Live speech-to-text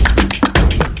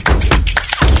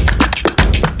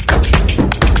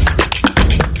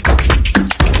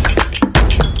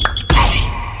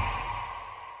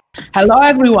Hello,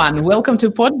 everyone. Welcome to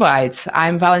Podbites.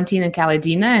 I'm Valentina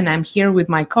Kaledina, and I'm here with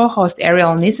my co-host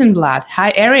Ariel Nissenblatt.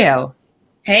 Hi, Ariel.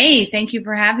 Hey, thank you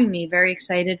for having me. Very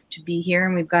excited to be here,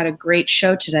 and we've got a great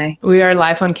show today. We are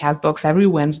live on Castbox every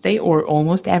Wednesday, or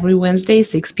almost every Wednesday,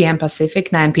 6 p.m.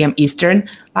 Pacific, 9 p.m. Eastern.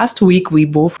 Last week, we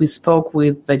spoke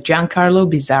with Giancarlo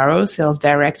Bizzarro, Sales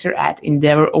Director at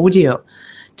Endeavor Audio.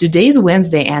 Today is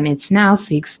Wednesday, and it's now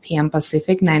 6 p.m.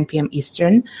 Pacific, 9 p.m.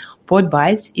 Eastern.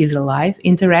 Podbites is a live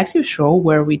interactive show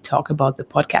where we talk about the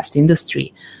podcast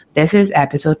industry. This is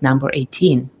episode number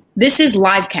 18. This is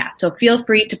Livecast, so feel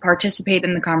free to participate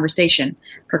in the conversation.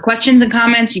 For questions and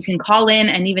comments, you can call in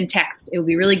and even text. It would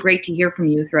be really great to hear from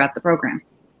you throughout the program.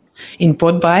 In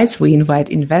Podbites, we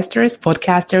invite investors,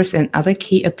 podcasters, and other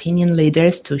key opinion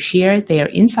leaders to share their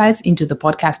insights into the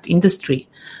podcast industry.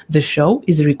 The show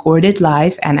is recorded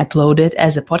live and uploaded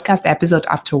as a podcast episode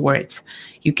afterwards.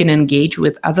 You can engage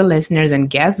with other listeners and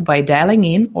guests by dialing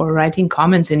in or writing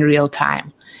comments in real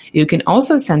time. You can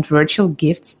also send virtual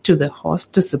gifts to the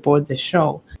host to support the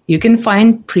show. You can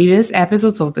find previous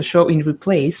episodes of the show in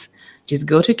replays. Just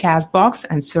go to Castbox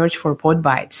and search for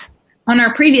Podbites. On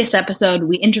our previous episode,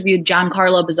 we interviewed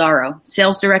Giancarlo Bizzarro,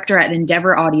 Sales Director at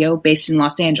Endeavor Audio based in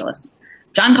Los Angeles.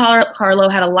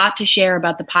 Giancarlo had a lot to share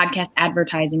about the podcast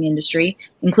advertising industry,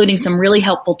 including some really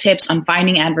helpful tips on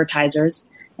finding advertisers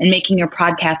and making your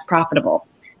podcast profitable.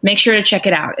 Make sure to check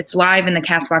it out. It's live in the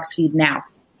Castbox feed now.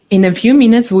 In a few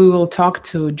minutes, we will talk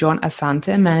to John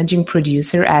Asante, managing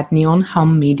producer at Neon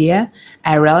Hum Media,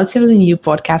 a relatively new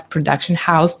podcast production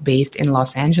house based in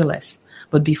Los Angeles.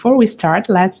 But before we start,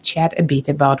 let's chat a bit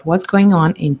about what's going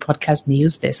on in podcast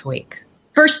news this week.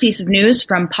 First piece of news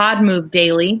from PodMove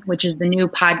Daily, which is the new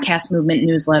podcast movement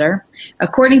newsletter.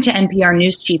 According to NPR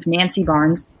News Chief Nancy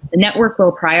Barnes, the network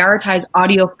will prioritize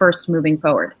audio first moving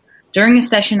forward. During a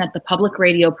session at the Public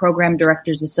Radio Program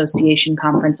Directors Association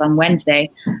conference on Wednesday,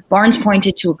 Barnes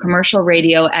pointed to commercial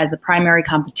radio as a primary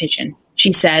competition.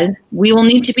 She said, "We will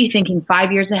need to be thinking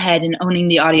 5 years ahead in owning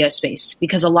the audio space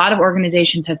because a lot of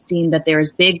organizations have seen that there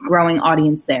is big growing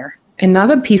audience there."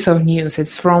 Another piece of news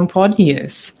is from Pod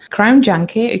News. Crime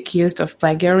Junkie, accused of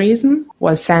plagiarism,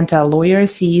 was sent a lawyer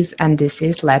cease and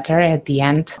desist letter at the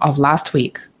end of last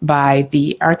week by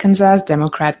the Arkansas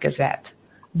Democrat Gazette.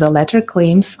 The letter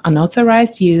claims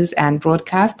unauthorized use and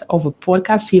broadcast of a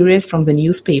podcast series from the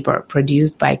newspaper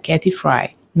produced by Kathy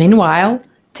Fry. Meanwhile,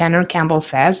 Tanner Campbell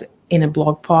says in a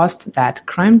blog post that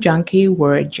Crime Junkie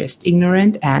were just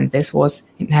ignorant and this was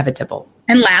inevitable.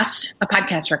 And last, a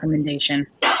podcast recommendation.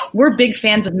 We're big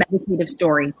fans of Meditative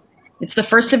Story. It's the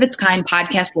first of its kind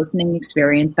podcast listening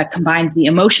experience that combines the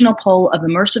emotional pull of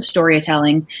immersive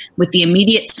storytelling with the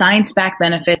immediate science-backed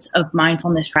benefits of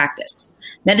mindfulness practice.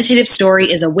 Meditative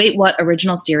Story is a Wait What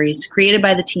original series created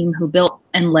by the team who built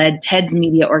and led TED's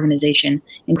media organization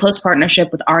in close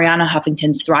partnership with Arianna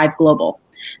Huffington's Thrive Global.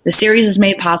 The series is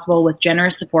made possible with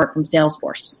generous support from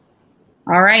Salesforce.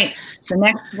 All right, so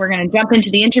next we're going to jump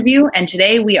into the interview, and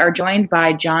today we are joined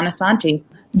by John Asante.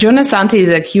 John Asante is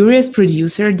a curious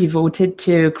producer devoted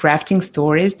to crafting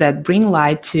stories that bring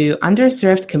light to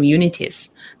underserved communities.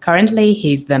 Currently,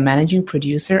 he's the managing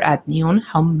producer at Neon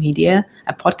Hum Media,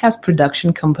 a podcast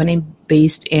production company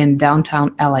based in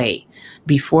downtown LA.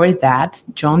 Before that,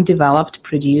 John developed,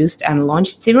 produced, and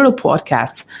launched several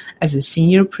podcasts as a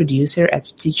senior producer at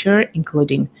Stitcher,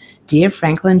 including Dear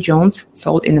Franklin Jones,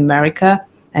 Sold in America,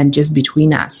 and Just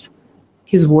Between Us.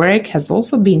 His work has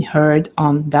also been heard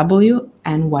on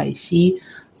WNYC,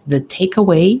 The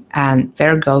Takeaway, and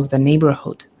There Goes the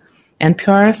Neighborhood,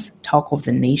 NPR's Talk of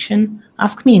the Nation,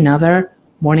 Ask Me Another,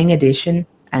 Morning Edition,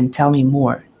 and Tell Me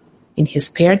More. In his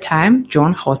spare time,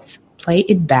 John hosts Play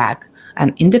It Back,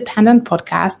 an independent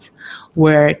podcast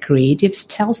where creatives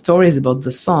tell stories about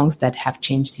the songs that have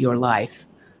changed your life.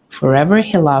 Forever,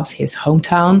 he loves his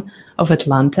hometown of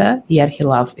Atlanta, yet he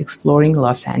loves exploring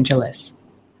Los Angeles.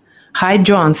 Hi,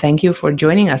 John. Thank you for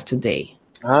joining us today.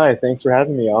 Hi, thanks for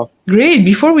having me, y'all. Great.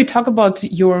 Before we talk about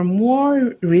your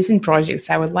more recent projects,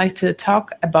 I would like to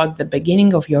talk about the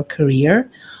beginning of your career.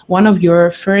 One of your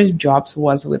first jobs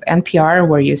was with NPR,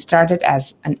 where you started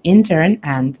as an intern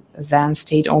and then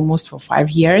stayed almost for 5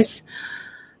 years.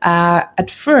 At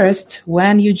first,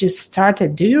 when you just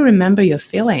started, do you remember your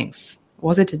feelings?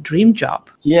 Was it a dream job?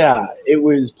 Yeah, it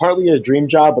was partly a dream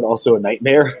job, but also a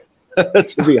nightmare,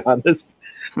 to be honest.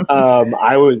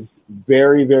 I was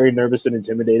very, very nervous and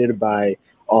intimidated by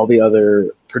all the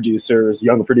other producers,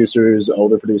 younger producers,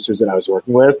 older producers that I was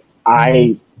working with.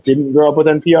 I didn't grow up with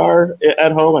NPR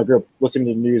at home. I grew up listening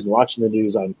to the news and watching the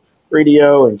news on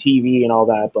radio and TV and all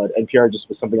that, but NPR just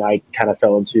was something I kind of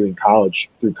fell into in college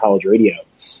through college radio.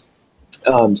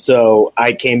 So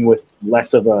I came with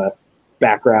less of a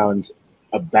background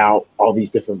about all these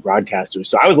different broadcasters.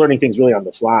 So I was learning things really on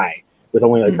the fly with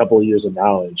only a couple of years of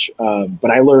knowledge.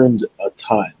 But I learned a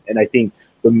ton. And I think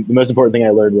the most important thing I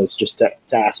learned was just to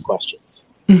ask questions.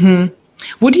 Mm-hmm.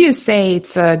 Would you say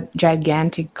it's a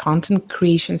gigantic content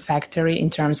creation factory in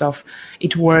terms of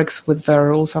it works with the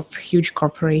rules of huge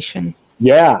corporation?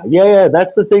 Yeah.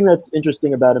 That's the thing that's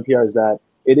interesting about NPR is that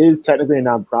it is technically a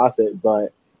nonprofit,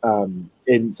 but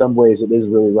in some ways it is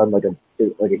really run like a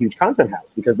huge content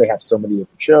house because they have so many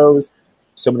different shows,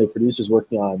 so many producers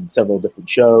working on several different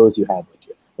shows. You have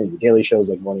your daily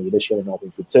shows like Morning Edition and All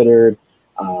Things Considered.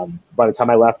 By the time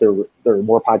I left, there were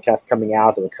more podcasts coming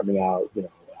out. They were coming out,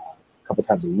 a couple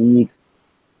times a week.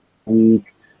 And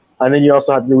then you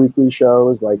also have your weekly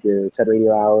shows like your TED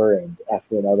Radio Hour and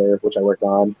Ask Me Another, which I worked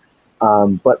on.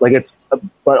 But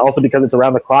also because it's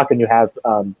around the clock and you have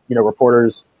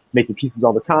reporters making pieces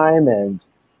all the time, and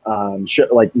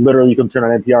literally you can turn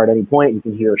on NPR at any point. You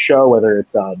can hear a show, whether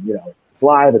it's it's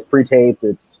live, it's pre-taped,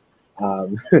 it's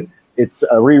it's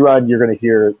a rerun. You're going to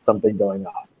hear something going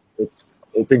on. It's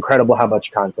incredible how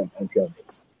much content NPR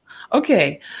makes.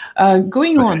 Okay,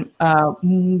 going on,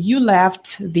 you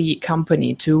left the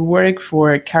company to work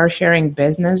for a car-sharing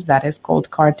business that is called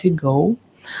Car2Go.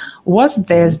 Was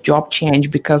this job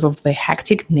change because of the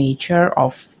hectic nature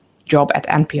of job at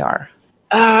NPR?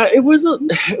 It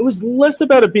was less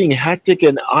about it being hectic,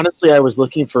 and honestly, I was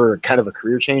looking for kind of a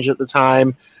career change at the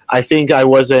time. I think I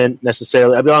wasn't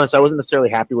necessarily, I'll be honest, I wasn't necessarily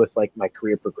happy with like my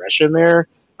career progression there.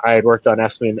 I had worked on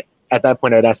at that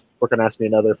point, worked on Ask Me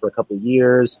Another for a couple of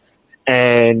years,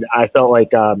 and I felt like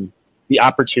the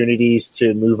opportunities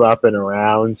to move up and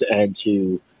around and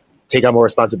to take on more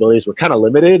responsibilities were kind of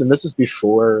limited. And this is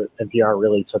before NPR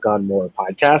really took on more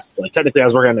podcasts. Like technically I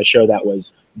was working on a show that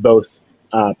was both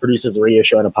produced as a radio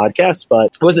show and a podcast,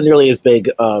 but it wasn't nearly as big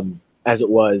as it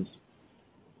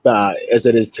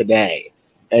is today.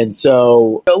 And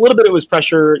so a little bit it was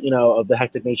pressure, of the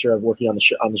hectic nature of working on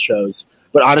the shows.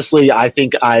 But honestly, I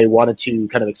think I wanted to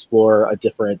kind of explore a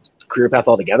different career path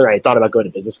altogether. I thought about going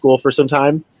to business school for some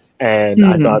time, and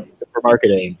I thought for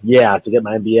marketing, to get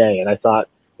my MBA. And I thought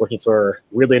working for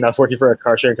a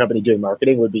car sharing company doing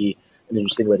marketing would be an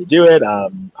interesting way to do it.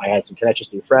 I had some connections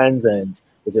through friends and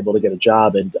was able to get a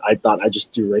job, and I thought I'd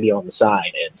just do radio on the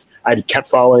side. And I kept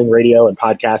following radio and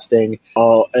podcasting,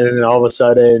 and then all of a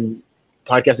sudden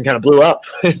podcasting kind of blew up.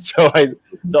 And so I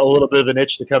felt a little bit of an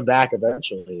itch to come back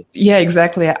eventually. Yeah,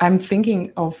 exactly. I'm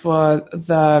thinking of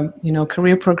the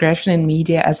career progression in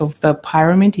media as of the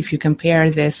pyramid. If you compare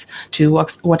this to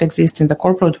what exists in the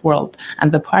corporate world,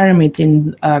 and the pyramid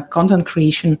in content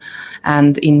creation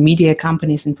and in media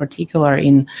companies in particular,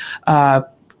 in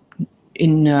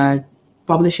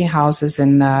publishing houses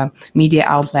and media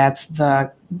outlets,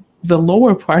 the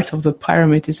lower part of the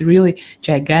pyramid is really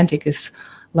gigantic. It's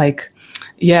like,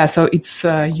 so it's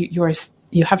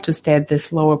you have to stay at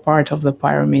this lower part of the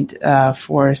pyramid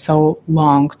for so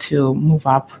long to move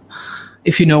up,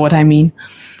 if you know what I mean.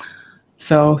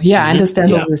 So I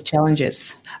understand all these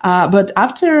challenges. But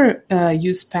after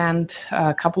you spent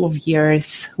a couple of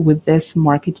years with this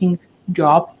marketing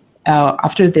job,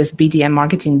 after this BDM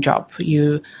marketing job,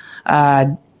 you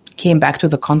came back to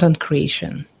the content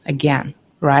creation again,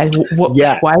 right?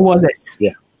 Why was it?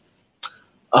 Yeah.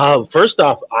 First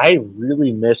off, I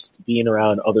really missed being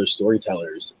around other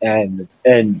storytellers and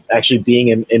actually being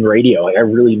in radio. Like, I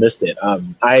really missed it.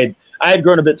 I had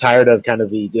grown a bit tired of kind of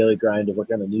the daily grind of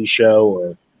working on a news show,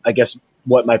 or I guess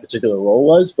what my particular role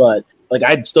was. But like,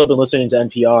 I'd still been listening to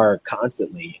NPR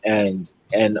constantly and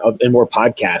more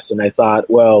podcasts. And I thought,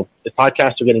 well, if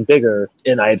podcasts are getting bigger,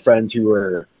 and I had friends who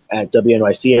were at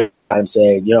WNYC at the time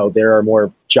saying, there are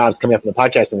more jobs coming up in the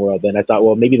podcasting world, then I thought,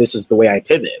 well, maybe this is the way I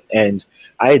pivot. And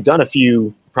I had done a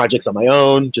few projects on my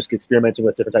own, just experimenting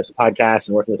with different types of podcasts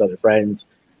and working with other friends.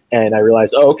 And I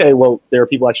realized, there are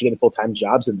people actually getting full-time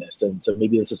jobs in this. And so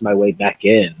maybe this is my way back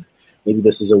in. Maybe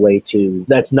this is a way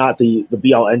that's not the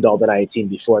be-all, end-all that I had seen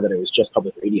before, that it was just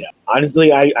public radio.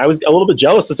 Honestly, I was a little bit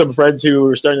jealous of some friends who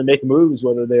were starting to make moves,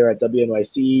 whether they were at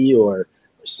WNYC or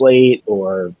Slate,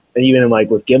 or even like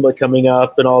with Gimlet coming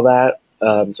up and all that.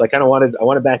 So I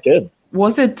wanted back in.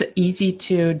 Was it easy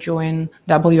to join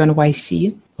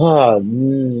WNYC?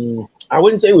 I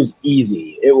wouldn't say it was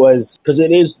easy. It was, because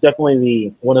it is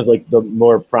definitely one of like the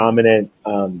more prominent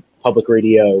public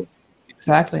radio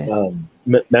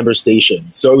member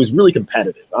stations. So it was really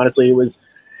competitive. Honestly,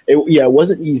 it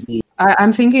wasn't easy.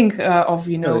 I'm thinking of,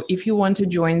 if you want to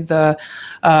join the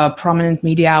prominent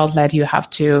media outlet, you have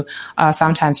to,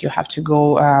 sometimes you have to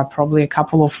go probably a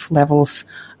couple of levels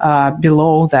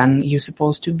below than you're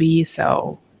supposed to be.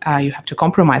 So you have to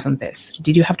compromise on this.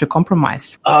 Did you have to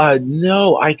compromise?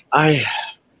 No, I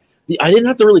didn't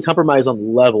have to really compromise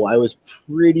on level. I was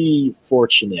pretty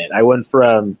fortunate. I went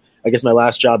from, I guess my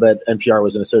last job at NPR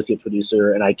was an associate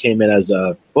producer, and I came in as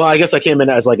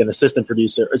like an assistant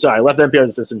producer. Sorry, I left NPR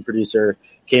as assistant producer,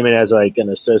 came in as like an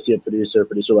associate producer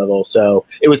level. So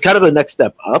it was kind of the next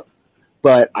step up,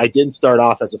 but I didn't start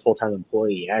off as a full-time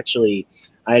employee. Actually,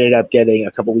 I ended up getting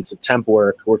a couple weeks of temp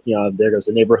work working on There Goes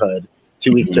the Neighborhood.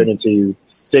 2 weeks turned into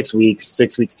 6 weeks.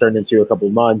 6 weeks turned into a couple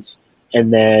months.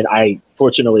 And then I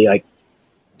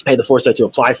had the foresight to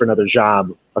apply for another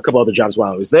job, a couple other jobs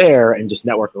while I was there, and just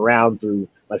network around through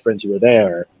my friends who were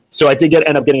there. So I did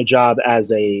end up getting a job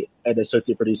as an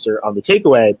associate producer on The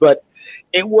Takeaway, but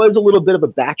it was a little bit of a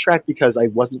backtrack because I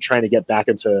wasn't trying to get back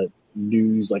into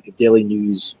news, like a daily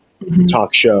news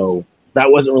talk show.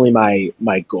 That wasn't really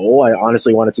my goal. I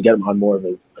honestly wanted to get on more of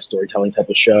a storytelling type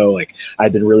of show. Like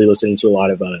I'd been really listening to a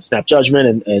lot of Snap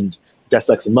Judgment and Death,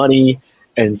 Sex, and Money.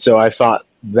 And so I thought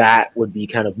that would be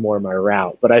kind of more my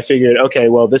route. But I figured, okay,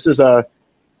 well,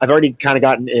 I've already kind of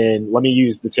gotten in. Let me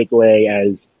use The Takeaway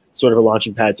as sort of a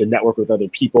launching pad to network with other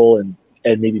people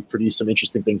and maybe produce some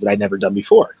interesting things that I'd never done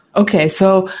before. Okay,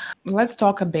 so let's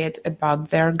talk a bit about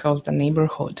There Goes the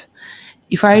Neighborhood.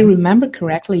 If I remember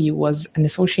correctly, you was an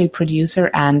associate producer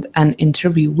and an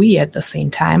interviewee at the same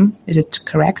time. Is it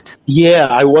correct? Yeah,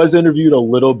 I was interviewed a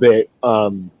little bit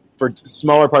for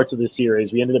smaller parts of the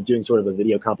series. We ended up doing sort of a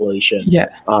video compilation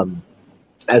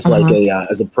as like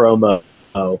as a promo.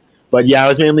 But yeah, I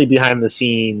was mainly behind the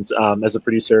scenes as a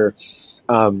producer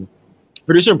and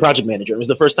project manager. It was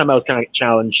the first time I was kind of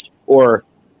challenged,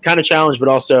 but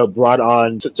also brought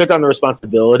on, took on the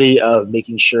responsibility of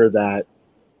making sure that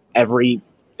every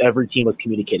team was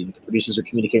communicating. The producers were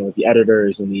communicating with the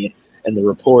editors and the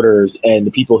reporters and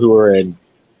the people who were in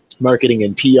marketing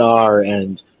and PR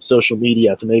and social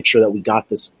media to make sure that we got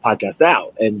this podcast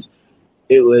out. And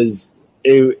it was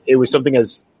something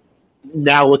as,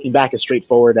 now looking back, as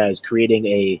straightforward as creating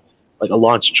a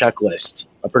launch checklist,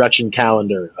 a production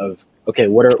calendar of, okay,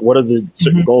 what are the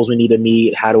certain goals we need to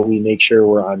meet? How do we make sure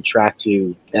we're on track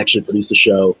to actually produce the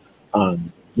show,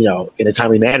 in a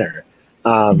timely manner?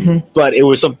 But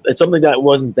it's something that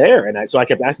wasn't there. And so I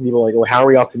kept asking people like, well, how are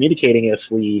we all communicating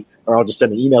if we are all just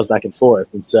sending emails back and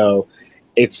forth? And so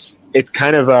it's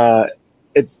kind of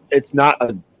it's not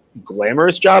a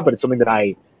glamorous job, but it's something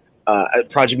that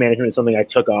project management is something I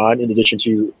took on in addition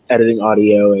to editing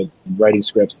audio and writing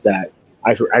scripts that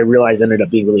I realized ended up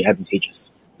being really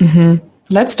advantageous.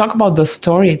 Let's talk about the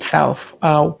story itself.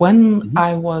 When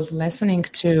I was listening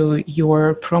to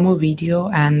your promo video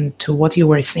and to what you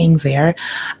were saying there,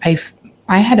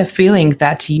 I had a feeling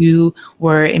that you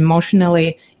were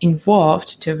emotionally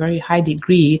involved to a very high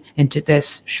degree into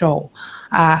this show.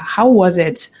 How was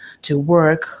it to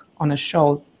work on a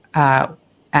show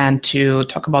and to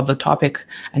talk about the topic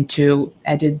and to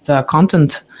edit the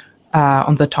content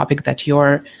on the topic that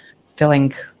you're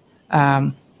feeling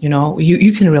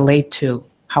you can relate to?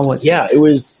 How was it? Yeah, it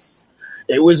was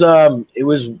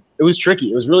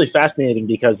tricky. It was really fascinating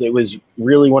because it was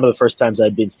really one of the first times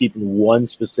I'd been steeped in one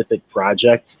specific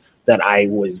project that I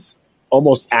was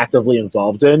almost actively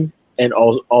involved in and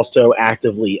also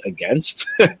actively against.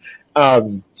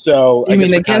 So you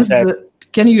mean against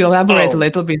can you elaborate a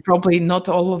little bit? Probably not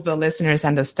all of the listeners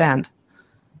understand.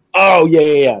 Oh,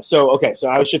 yeah. So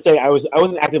I should say I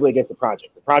wasn't actively against the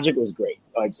project. The project was great.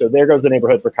 So There Goes the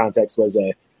Neighborhood, for context, was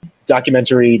a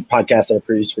documentary podcast that I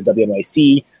produced for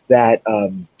WNYC that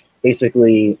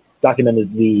basically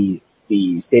documented the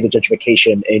state of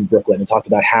gentrification in Brooklyn and talked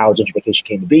about how gentrification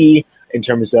came to be in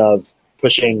terms of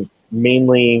pushing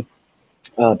mainly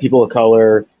people of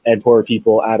color and poorer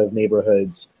people out of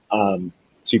neighborhoods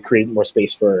to create more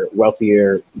space for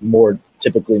wealthier,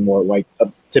 typically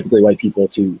white people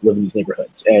to live in these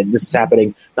neighborhoods. And this is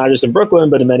happening not just in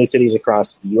Brooklyn, but in many cities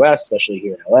across the US, especially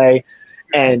here in LA.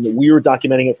 And we were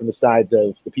documenting it from the sides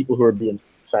of the people who were being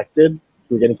affected,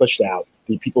 who were getting pushed out,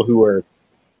 the people who were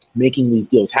making these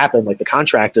deals happen, like the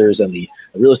contractors and the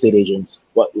real estate agents,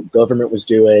 what the government was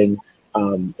doing.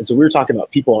 And so we were talking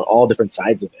about people on all different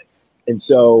sides of it. And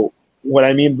so what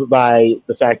I mean by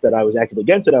the fact that I was actively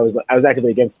against it, I was actively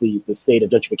against the state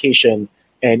of gentrification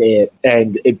and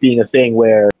it being a thing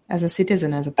where, as a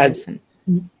citizen, as a person.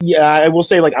 I will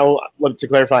say, to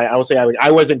clarify, I will say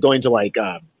I wasn't going to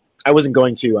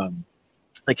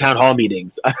town hall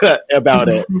meetings about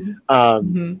it.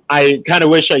 I kind of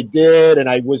wish I did, and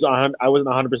I wasn't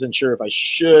 100% sure if I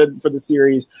should for the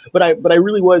series, but I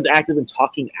really was active in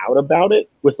talking out about it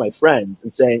with my friends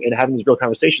and having these real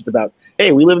conversations about,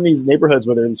 hey, we live in these neighborhoods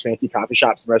where there are these fancy coffee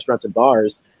shops and restaurants and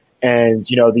bars, And,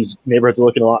 these neighborhoods are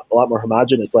looking a lot more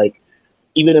homogenous. Like,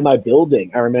 even in my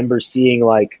building, I remember seeing,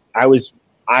 like, I was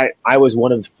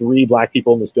one of 3 Black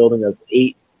people in this building of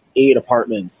eight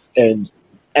apartments, and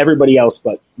everybody else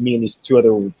but me and these 2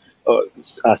 other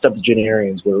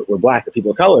septuagenarians were Black, the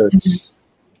people of color. Mm-hmm.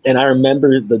 And I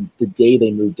remember the day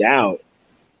they moved out,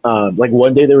 like,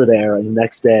 one day they were there, and the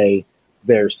next day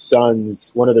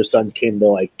one of their sons came to,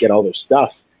 like, get all their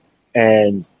stuff.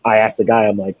 And I asked the guy,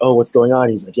 I'm like, oh, what's going on?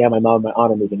 He's like, yeah, my mom and my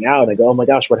aunt are moving out. And I go, oh my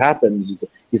gosh, what happened?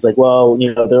 He's like, well,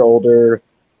 they're older.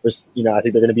 I think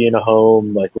they're going to be in a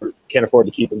home. Like, we can't afford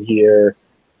to keep them here,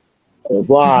 blah,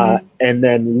 blah. Mm-hmm. And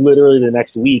then literally the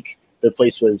next week, the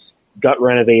place was gut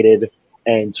renovated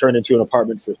and turned into an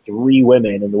apartment for 3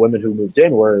 women. And the women who moved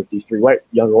in were these 3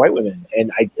 younger white women.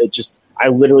 And I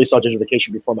literally saw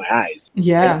gentrification before my eyes.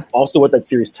 Yeah. And also what that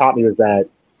series taught me was that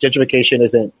gentrification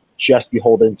isn't just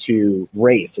beholden to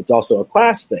race. It's also a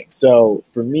class thing. So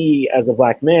for me as a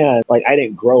Black man, like, I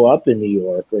didn't grow up in New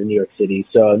York or New York City.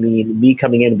 So, I mean, me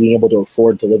coming in and being able to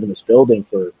afford to live in this building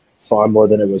for far more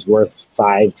than it was worth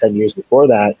 5-10 years before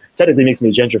that technically makes me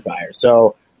a gentrifier.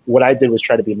 So what I did was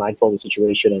try to be mindful of the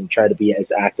situation and try to be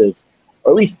as active,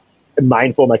 or at least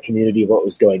mindful of my community of what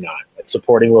was going on, like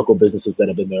supporting local businesses that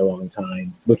have been there a long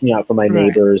time, looking out for my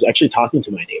neighbors, actually talking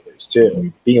to my neighbors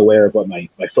too, being aware of what my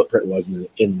footprint was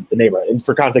in the neighborhood. And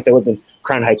for context, I lived in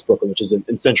Crown Heights, Brooklyn, which is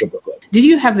in central Brooklyn. Did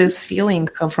you have this feeling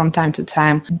from time to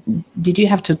time? Did you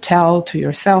have to tell to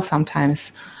yourself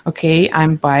sometimes, okay,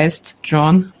 I'm biased,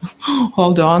 John,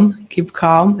 hold on, keep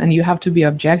calm, and you have to be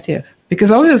objective?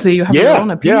 Because obviously you have your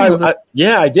own opinion.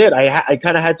 I did. I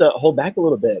kind of had to hold back a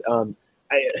little bit.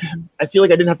 I feel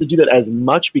like I didn't have to do that as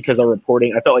much because I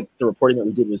felt like the reporting that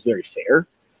we did was very fair.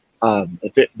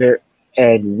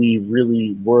 And we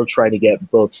really were trying to get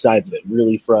both sides of it,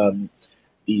 really, from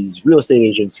these real estate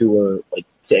agents who were like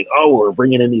saying, oh, we're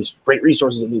bringing in these great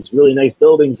resources and these really nice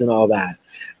buildings and all that,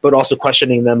 but also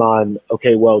questioning them on,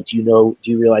 okay, well, do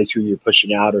you realize who you're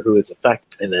pushing out or who it's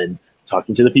affecting? And then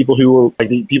talking to the people who were like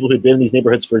the people who'd been in these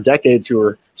neighborhoods for decades, who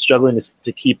were struggling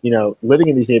to keep, living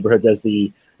in these neighborhoods as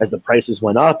the prices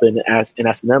went up, and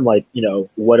asking them, like,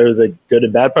 what are the good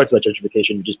and bad parts about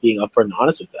gentrification, and just being upfront and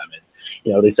honest with them. And,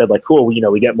 they said, like, cool,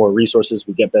 we get more resources,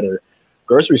 we get better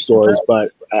grocery stores,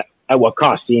 but at what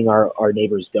cost? Seeing our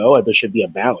neighbors go, there should be a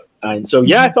balance. And so,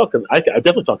 I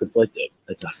definitely felt conflicted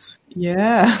at times.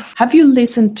 Yeah. Have you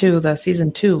listened to the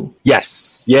season 2?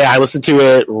 Yes. Yeah, I listened to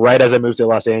it right as I moved to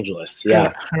Los Angeles.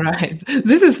 Yeah. Right.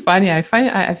 This is funny. I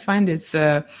find it's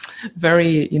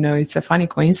very, it's a funny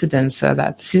coincidence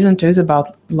that season 2 is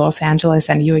about Los Angeles,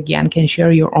 and you again can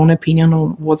share your own opinion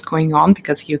on what's going on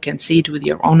because you can see it with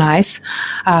your own eyes.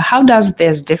 How does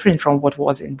this differ from what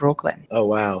was in Brooklyn? Oh,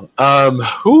 wow. I'm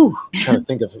trying to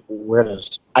think of where to.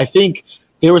 I think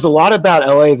there was a lot about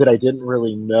LA that I didn't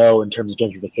really know in terms of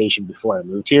gentrification before I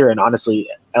moved here. And honestly,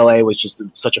 LA was just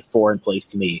such a foreign place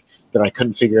to me that I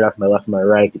couldn't figure it out from my left and my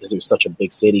right because it was such a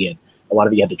big city and a lot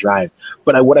of you had to drive.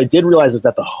 But what I did realize is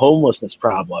that the homelessness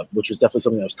problem, which was definitely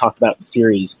something that was talked about in the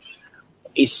series,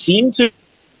 it seemed to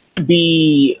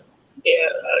be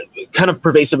kind of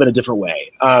pervasive in a different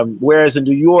way. Whereas in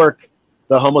New York,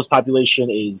 the homeless population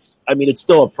is, it's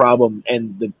still a problem.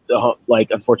 And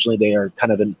unfortunately, they are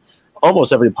kind of in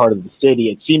almost every part of the city.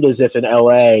 It seemed as if in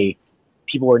LA,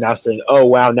 people were now saying, oh,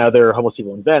 wow, now there are homeless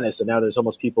people in Venice, and now there's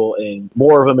homeless people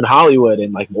more of them in Hollywood,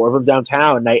 and like more of them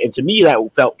downtown. And to me, that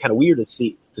felt kind of weird to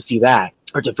see that,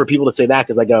 or for people to say that,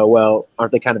 because I go, well,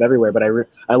 aren't they kind of everywhere? But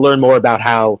I learned more about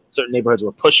how certain neighborhoods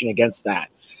were pushing against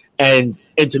that. And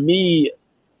to me,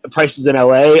 prices in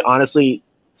LA, honestly,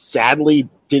 sadly,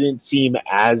 didn't seem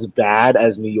as bad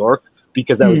as New York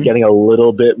because I was getting a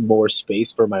little bit more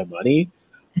space for my money.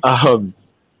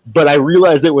 But I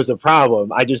realized it was a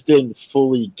problem. I just didn't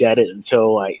fully get it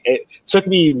until it took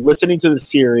me listening to the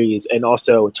series and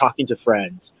also talking to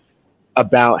friends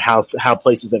about how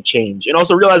places have changed, and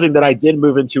also realizing that I did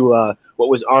move into what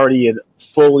was already a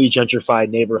fully gentrified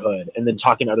neighborhood, and then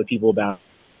talking to other people about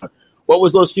what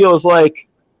was Los Feliz like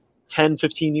 10,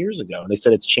 15 years ago. And they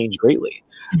said it's changed greatly.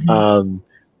 Mm-hmm.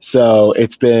 So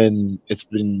it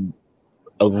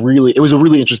was a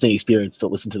really interesting experience to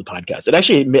listen to the podcast. It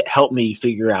actually helped me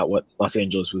figure out what Los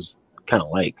Angeles was kind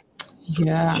of like.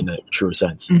 Yeah. In a truer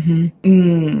sense.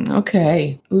 Mm-hmm.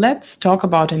 Okay. Let's talk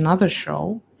about another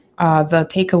show. The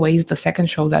Takeaways, the second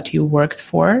show that you worked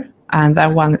for. And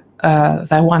that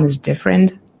one is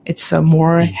different. It's a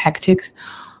more hectic.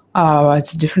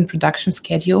 It's a different production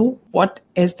schedule. What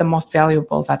is the most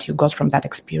valuable that you got from that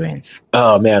experience?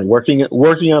 Oh man, working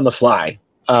on the fly.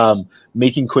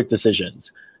 Making quick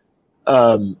decisions.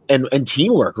 and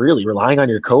teamwork, really relying on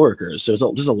your coworkers. So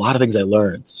there's a lot of things I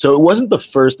learned. So the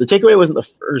takeaway wasn't the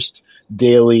first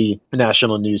daily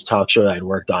national news talk show that I'd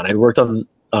worked on. I'd worked on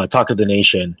Talk of the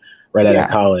Nation right out of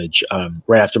college,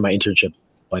 right after my internship,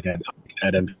 like at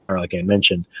NPR, like I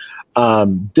mentioned.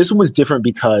 This one was different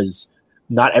because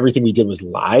not everything we did was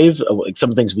live. Like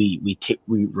some things we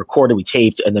recorded, we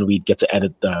taped, and then we'd get to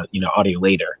edit the audio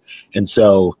later. And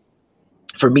so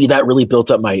for me, that really built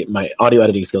up my audio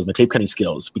editing skills, my tape cutting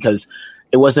skills, because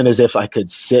it wasn't as if I could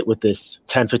sit with this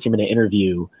 10, 15-minute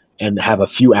interview and have a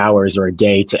few hours or a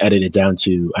day to edit it down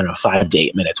to, 5 to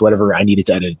 8 minutes, whatever I needed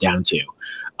to edit it down to.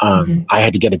 I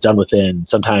had to get it done within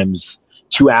sometimes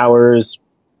 2 hours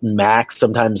max,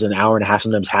 sometimes an hour and a half,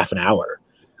 sometimes half an hour.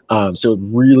 So it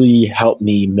really helped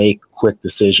me make quick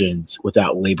decisions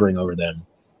without laboring over them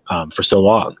for so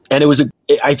long. And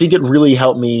I think it really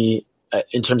helped me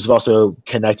in terms of also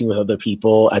connecting with other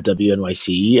people at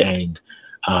WNYC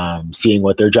and seeing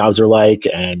what their jobs are like.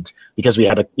 And because we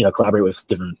had to collaborate with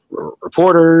different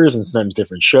reporters and sometimes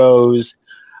different shows,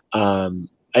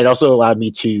 it also allowed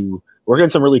me to work on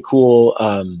some really cool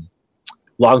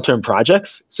long-term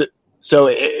projects. So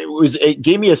it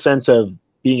gave me a sense of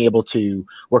being able to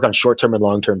work on short-term and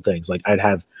long-term things. Like I'd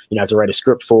have to write a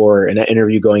script for an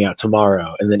interview going out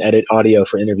tomorrow, and then edit audio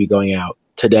for an interview going out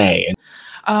today. And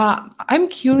I'm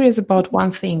curious about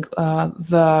one thing.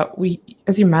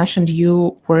 As you mentioned,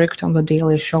 you worked on The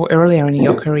Daily Show earlier in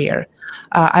your career.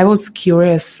 I was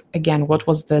curious again, what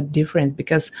was the difference?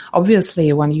 Because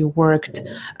obviously, when you worked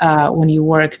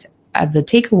at The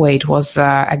Takeaway, it was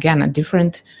again a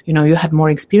different. You had more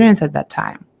experience at that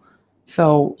time.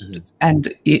 So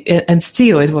and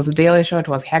still, it was a daily show. It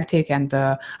was hectic, and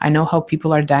I know how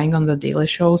people are dying on the daily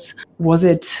shows. Was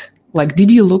it? Like,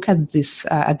 did you look at this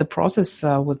at the process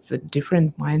with a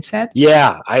different mindset?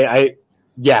 Yeah,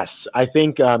 yes, I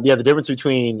think the difference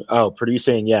between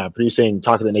producing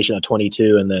Talk of the Nation at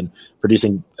 22 and then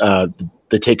producing the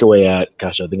Takeaway at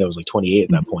I think I was like 28 at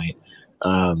that point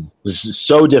was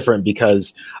so different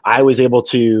because I was able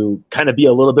to kind of be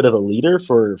a little bit of a leader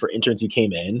for interns who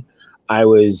came in. I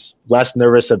was less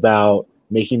nervous about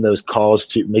making those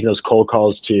cold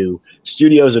calls to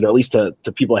studios, or at least to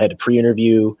people I had to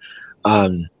pre-interview.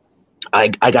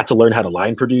 I got to learn how to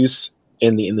line produce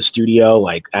in the studio,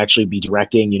 like actually be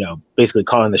directing, basically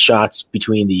calling the shots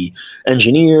between the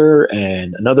engineer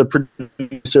and another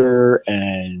producer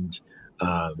and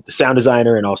the sound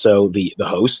designer and also the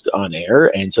host on air.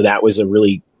 And so that was a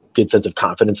really good sense of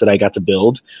confidence that I got to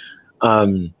build.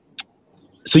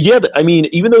 So yeah, I mean,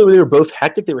 even though they were both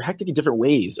hectic, they were hectic in different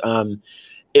ways.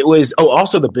 It was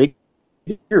also the big.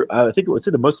 I think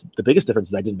the biggest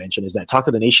difference that I didn't mention is that Talk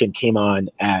of the Nation came on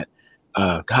at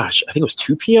I think it was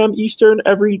 2 p.m. Eastern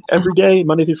every day,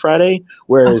 Monday through Friday.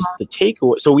 Whereas the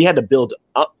Takeaway, so we had to build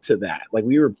up to that. Like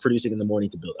we were producing in the morning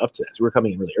to build up to that, so we were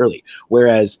coming in really early.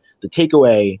 Whereas the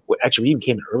Takeaway, actually, we even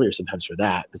came in earlier sometimes for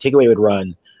that. The Takeaway would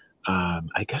run,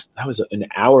 I guess that was an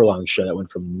hour-long show that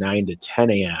went from 9 to 10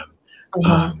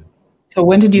 a.m. So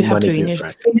when did you have to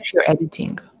finish your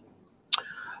editing?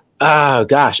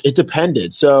 Gosh, it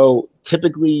depended. So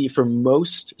typically for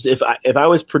most, if I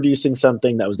was producing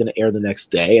something that was going to air the next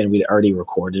day and we'd already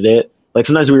recorded it, like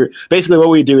sometimes what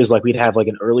we'd do is like we'd have like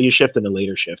an early shift and a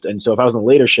later shift. And so if I was in the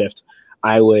later shift,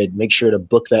 I would make sure to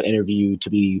book that interview to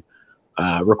be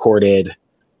recorded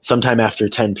sometime after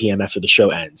 10 p.m. after the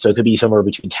show ends. So it could be somewhere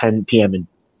between 10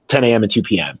 a.m. and 2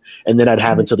 p.m. And then I'd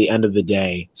have until the end of the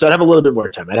day. So I'd have a little bit more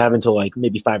time. I'd have until like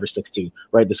maybe 5 or 6 to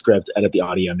write the script, edit the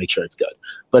audio, make sure it's good.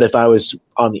 But if I was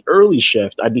on the early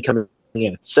shift, I'd be coming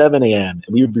in at 7 a.m.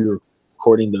 and we would be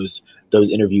recording those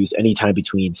interviews anytime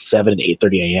between 7 and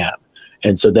 8:30 a.m.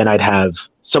 And so then I'd have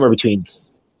somewhere between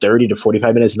 30 to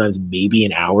 45 minutes, sometimes maybe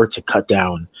an hour to cut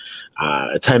down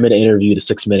a 10-minute interview to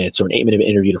 6 minutes or an 8-minute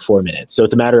interview to 4 minutes. So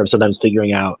it's a matter of sometimes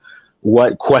figuring out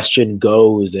what question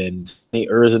goes and the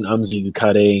ers and ums are you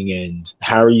cutting and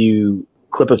how are you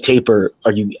clip of tape or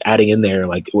are you adding in there,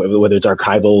 like whether it's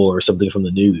archival or something from the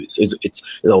news. It's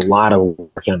a lot of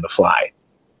working on the fly.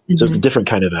 Mm-hmm. So it's a different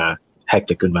kind of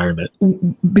hectic environment.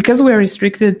 Because we're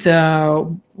restricted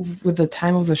with the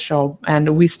time of the show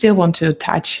and we still want to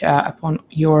touch upon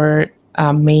your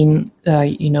main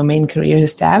career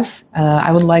steps,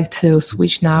 I would like to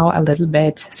switch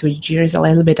gears a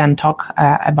little bit and talk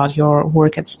about your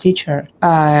work at Stitcher.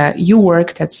 You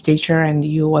worked at Stitcher and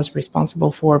you was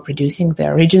responsible for producing the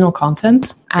original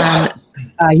content and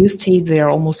you stayed there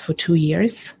almost for 2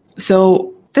 years.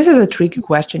 So This is a tricky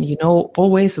question.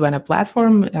 Always when a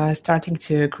platform is starting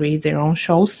to create their own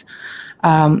shows,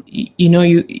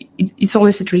 it's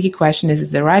always a tricky question. Is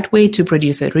it the right way to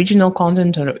produce original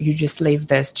content, or you just leave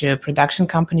this to production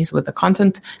companies with the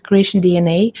content creation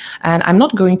DNA? And I'm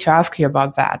not going to ask you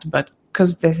about that, but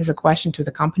because this is a question to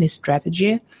the company's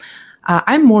strategy,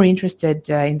 I'm more interested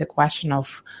in the question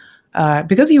of,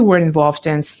 because you were involved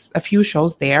in a few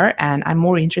shows there, and I'm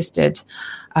more interested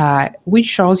which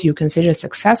shows you consider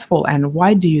successful and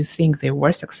why do you think they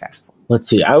were successful? Let's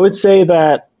see. I would say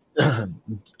that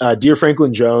Dear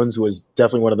Franklin Jones was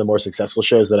definitely one of the more successful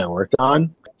shows that I worked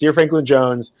on. Dear Franklin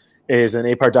Jones is an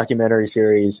 8-part documentary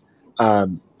series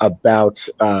about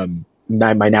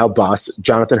my now boss,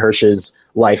 Jonathan Hirsch's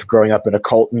life growing up in a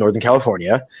cult in Northern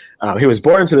California. He was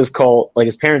born into this cult. Like,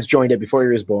 his parents joined it before he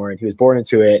was born. He was born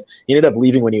into it. He ended up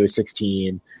leaving when he was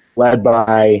 16, led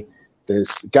by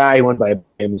this guy who went by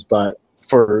names, but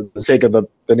for the sake of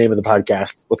the name of the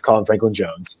podcast, let's call him Franklin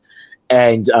Jones.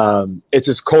 And it's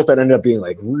this cult that ended up being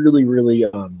like really, really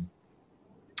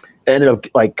ended up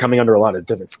like coming under a lot of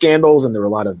different scandals, and there were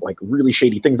a lot of like really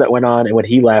shady things that went on. And when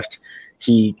he left,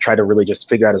 he tried to really just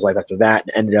figure out his life after that,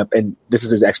 and ended up, and this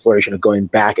is his exploration of going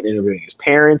back and interviewing his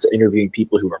parents, interviewing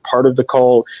people who were part of the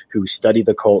cult, who studied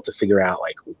the cult, to figure out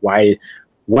like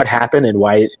what happened and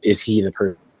why is he the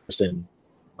person,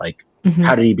 like,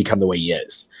 how did he become the way he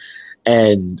is?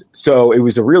 And so it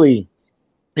was a really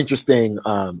interesting,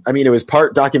 it was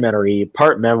part documentary,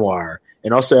 part memoir,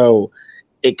 and also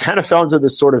it kind of fell into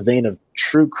this sort of vein of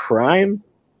true crime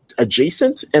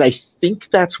adjacent. And I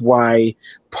think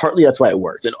partly that's why it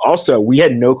worked. And also, we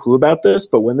had no clue about this,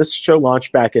 but when this show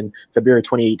launched back in February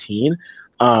 2018,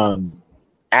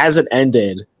 as it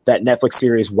ended, that Netflix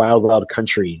series Wild Wild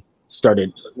Country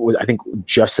I think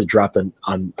just had dropped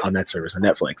on that service on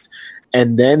Netflix.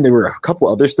 And then there were a couple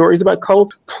other stories about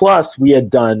cults. Plus, we had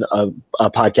done a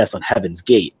podcast on Heaven's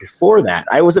Gate before that.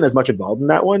 I wasn't as much involved in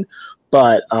that one,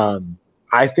 but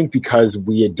I think because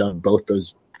we had done both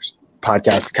those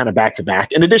podcasts kind of back to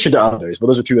back, in addition to others, but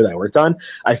those are two that I worked on,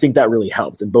 I think that really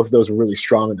helped. And both of those were really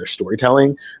strong in their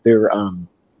storytelling. They were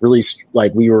really,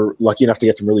 like, we were lucky enough to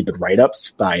get some really good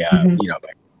write-ups by by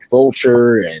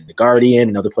Vulture and The Guardian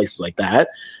and other places like that.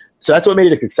 So that's what made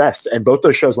it a success. And both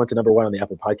those shows went to number one on the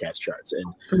Apple Podcast charts. And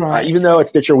even though at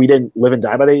Stitcher we didn't live and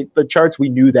die by the charts, we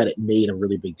knew that it made a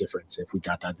really big difference if we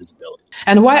got that visibility.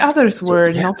 And why others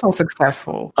were not so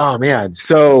successful? Oh, man.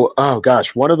 So,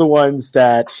 one of the ones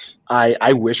that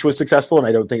I wish was successful, and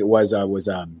I don't think it was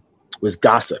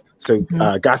Gossip. So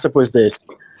Gossip was this,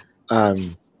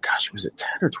 was it 10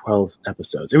 or 12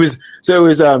 episodes? It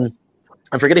was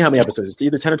I'm forgetting how many episodes. It's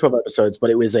either 10 or 12 episodes, but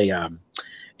it was a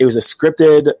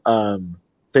scripted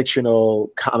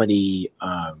fictional comedy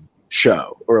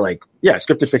show, or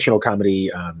scripted fictional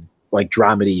comedy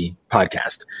dramedy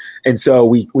podcast. And so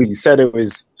we said it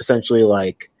was essentially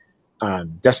like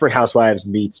Desperate Housewives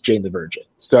meets Jane the Virgin.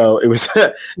 So it was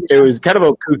it was kind of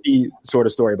a kooky sort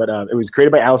of story, but it was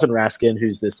created by Allison Raskin,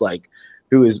 who's this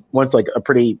who was once a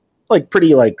pretty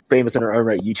famous in her own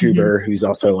right YouTuber, who's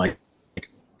also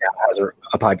has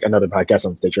another podcast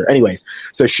on Stitcher. Anyways,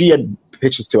 so she had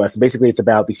pitches to us. Basically, it's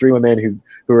about these three women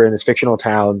who are in this fictional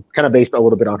town, kind of based a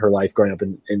little bit on her life growing up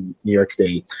in New York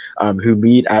State, who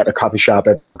meet at a coffee shop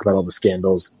and talk about all the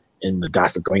scandals and the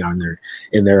gossip going on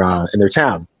in their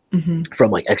town,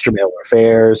 from extramarital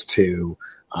affairs to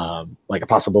a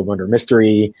possible murder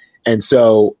mystery. And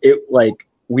so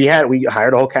we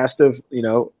hired a whole cast of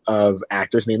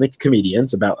actors, mainly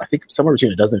comedians, about I think somewhere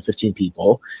between 12 and 15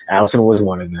 people. Allison was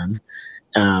one of them,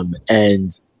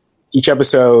 and each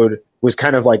episode was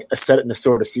kind of set in a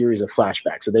sort of series of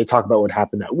flashbacks. So they talk about what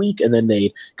happened that week, and then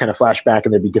they kind of flash back,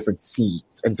 and there'd be different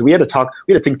scenes. And so we had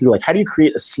to think through how do you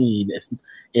create a scene if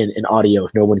in audio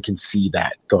if no one can see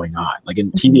that going on?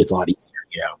 In TV, it's a lot easier,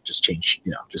 just change,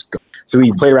 just go. So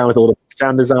we played around with a little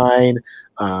sound design.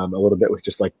 A little bit with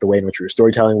just the way in which we were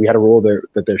storytelling. We had a rule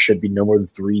that there should be no more than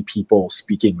 3 people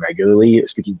speaking regularly,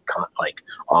 speaking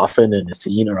often in a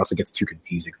scene, or else it gets too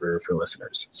confusing for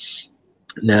listeners.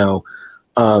 Now,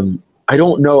 I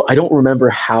don't remember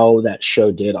how that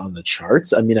show did on the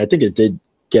charts. I mean, I think it did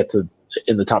get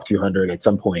in the top 200 at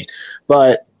some point,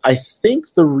 but I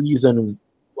think the reason,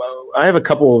 I have a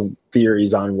couple of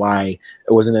theories on why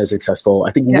it wasn't as successful.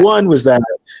 I think one was that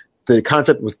the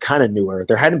concept was kind of newer.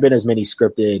 There hadn't been as many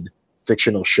scripted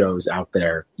fictional shows out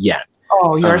there yet.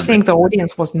 Oh, you're saying the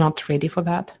audience was not ready for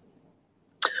that?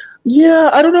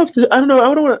 Yeah, I don't know. I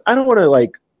don't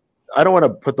want to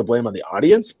put the blame on the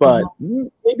audience, but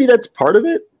maybe that's part of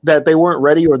it, that they weren't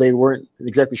ready or they weren't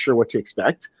exactly sure what to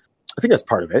expect. I think that's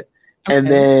part of it. Okay. And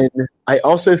then I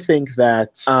also think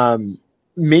that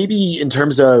maybe in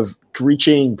terms of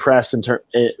reaching press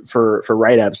for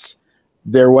write-ups,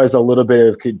 there was a little bit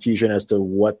of confusion as to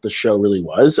what the show really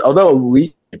was, although we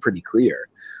made it pretty clear.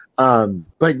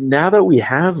 But now that we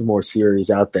have more series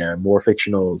out there, more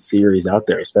fictional series out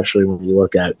there, especially when you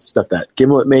look at stuff that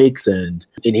Gimlet makes, and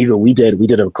even we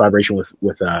did a collaboration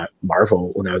with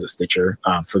Marvel when I was at Stitcher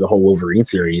for the whole Wolverine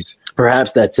series.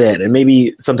 Perhaps that's it. And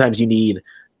maybe sometimes you need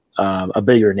a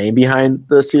bigger name behind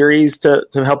the series to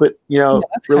help it,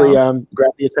 really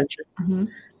grab the attention. Mm-hmm.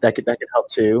 That could help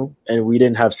too. And we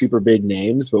didn't have super big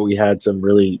names, but we had some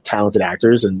really talented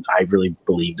actors, and I really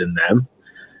believed in them.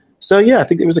 So yeah, I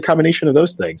think it was a combination of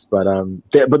those things. But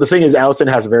the thing is, Allison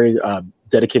has a very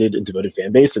dedicated and devoted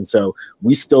fan base, and so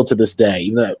we still to this day,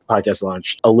 even though that podcast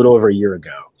launched a little over a year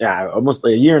ago, almost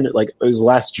like a year, like it was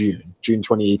last June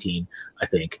 2018, I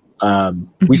think.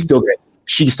 Mm-hmm.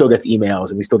 She still gets emails,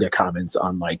 and we still get comments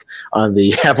on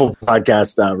the Apple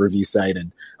Podcast review site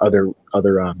and other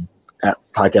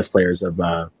podcast players of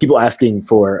people asking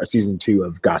for a season 2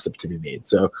 of Gossip to be made.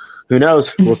 So who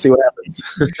knows? We'll see what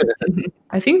happens.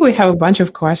 I think we have a bunch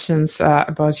of questions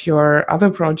about your other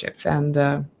projects,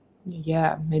 and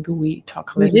maybe we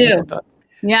talk a little bit about.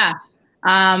 Yeah,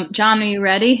 John, are you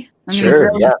ready?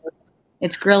 Sure. Yeah.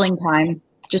 It's grilling time.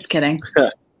 Just kidding.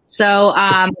 So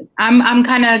I'm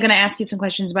kind of going to ask you some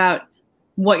questions about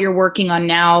what you're working on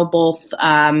now, both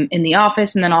in the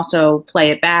office and then also Play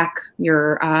It Back,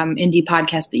 your indie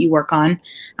podcast that you work on,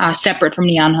 separate from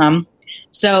Neon Hum.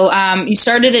 So you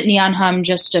started at Neon Hum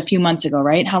just a few months ago,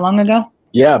 right? How long ago?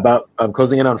 Yeah, I'm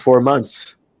closing in on 4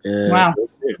 months. Wow.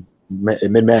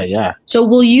 Mid-May, yeah. So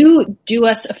will you do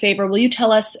us a favor? Will you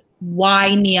tell us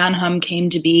why Neon Hum came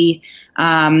to be?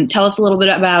 Tell us a little bit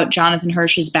about Jonathan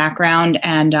Hirsch's background.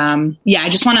 And I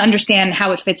just want to understand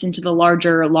how it fits into the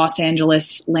larger Los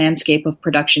Angeles landscape of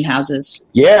production houses.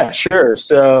 Yeah, sure.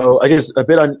 So I guess a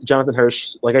bit on Jonathan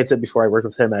Hirsch. Like I said before, I worked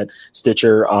with him at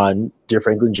Stitcher on Dear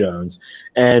Franklin Jones.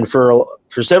 And for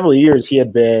several years, he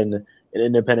had been an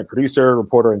independent producer,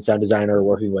 reporter, and sound designer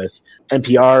working with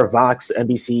NPR, Vox,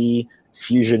 NBC,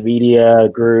 Fusion Media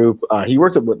Group. He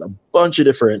worked with a bunch of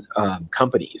different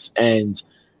companies, and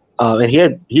he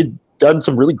had done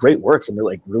some really great work, some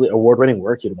really award-winning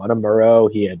work. He had won a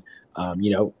Murrow. He had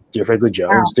Dear Franklin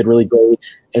Jones did really great,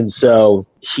 and so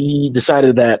he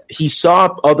decided that he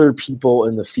saw other people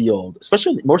in the field,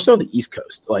 especially more so on the East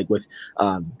Coast, like with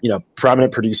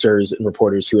prominent producers and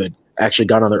reporters who had actually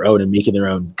gone on their own and making their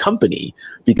own company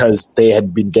because they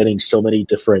had been getting so many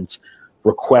different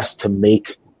requests to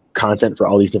make content for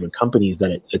all these different companies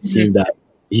that it seemed that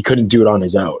he couldn't do it on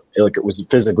his own. It was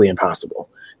physically impossible.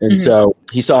 And so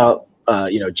he saw,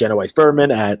 Jenna Weiss Berman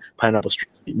at Pineapple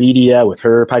Street Media with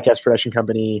her podcast production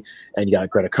company. And you got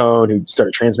Greta Cohn, who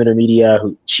started Transmitter Media,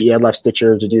 she had left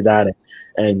Stitcher to do that.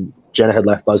 And Jenna had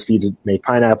left BuzzFeed to make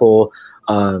Pineapple.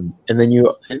 And then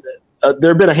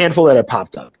there have been a handful that have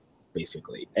popped up,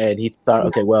 basically. And he thought,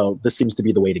 okay, well, this seems to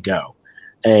be the way to go.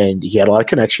 And he had a lot of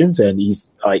connections, and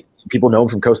he's people know him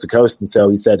from coast to coast. And so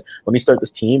he said, let me start this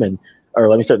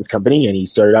company. And he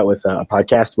started out with a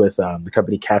podcast with the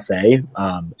company Cafe.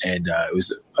 And it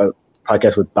was a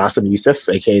podcast with Bassem Youssef,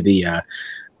 aka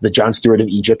the Jon Stewart of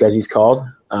Egypt, as he's called,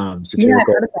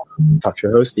 satirical talk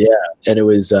show host. Yeah. And it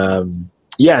was, and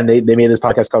they made this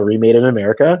podcast called Remade in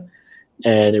America.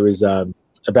 And it was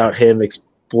about him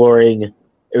exploring,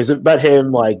 it was about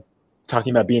him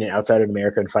talking about being an outsider in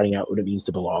America and finding out what it means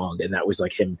to belong. And that was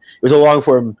him. It was a long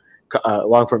form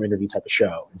interview type of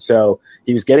show. And so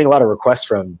he was getting a lot of requests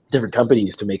from different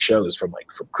companies to make shows from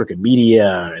Crooked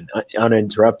Media and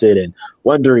Uninterrupted and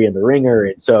Wondery and The Ringer.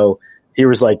 And so he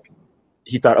was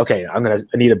he thought, okay, I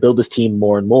need to build this team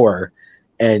more and more.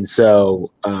 And so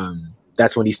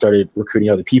that's when he started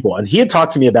recruiting other people. And he had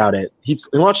talked to me about it. He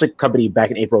launched the company back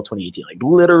in April 2018,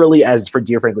 literally as for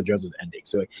Dear Franklin Jones was ending.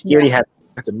 So he already had,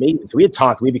 that's amazing. So we had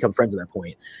talked, we had become friends at that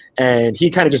point. And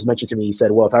he kind of just mentioned to me, he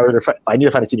said, well, I need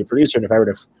to find a senior producer. And if I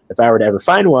were to ever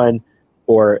find one,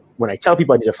 or when I tell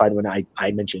people I need to find one,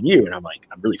 I mention you. And I'm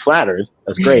I'm really flattered.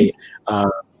 That's great.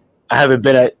 I haven't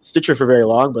been at Stitcher for very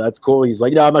long, but that's cool. He's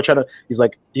no, I'm not trying to,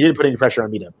 he didn't put any pressure on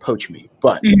me to poach me,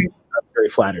 but I'm very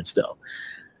flattered still.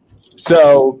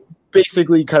 So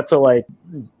basically cut to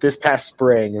this past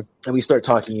spring, and we start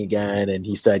talking again, and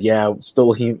he said, yeah, still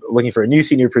looking for a new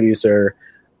senior producer,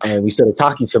 and we started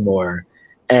talking some more.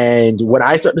 And what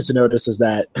I started to notice is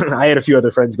that I had a few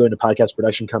other friends going to podcast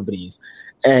production companies,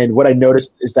 and what I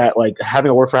noticed is that having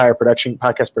a work-for-hire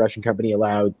podcast production company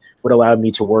would allow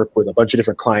me to work with a bunch of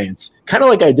different clients, kind of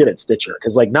like I did at Stitcher,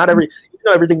 because not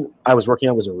everything I was working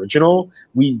on was original.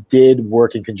 We did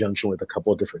work in conjunction with a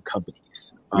couple of different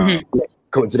companies.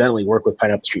 coincidentally work with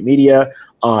Pineapple Street Media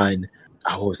on,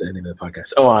 what was the name of the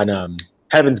podcast? On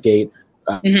Heaven's Gate.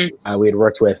 We had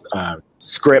worked with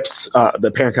Scripps,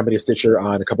 the parent company of Stitcher,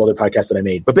 on a couple other podcasts that I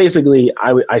made. But basically,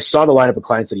 I saw the lineup of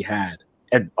clients that he had.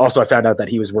 And also I found out that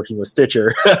he was working with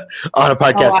Stitcher on a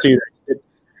podcast too.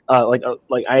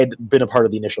 Like I had been a part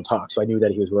of the initial talk, so I knew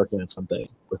that he was working on something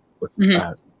with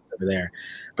over there.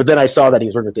 But then I saw that he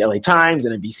was working with the LA Times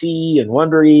and NBC and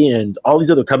Wondery and all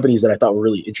these other companies that I thought were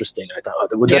really interesting. I thought,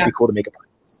 wouldn't that be cool to make a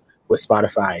podcast with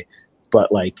Spotify,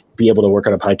 but like be able to work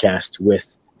on a podcast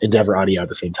with Endeavor Audio at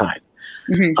the same time.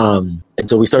 And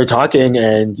so we started talking,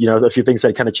 and a few things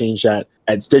had kind of changed at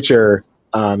Stitcher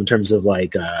in terms of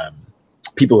like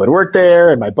people who had worked there,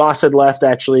 and my boss had left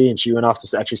actually, and she went off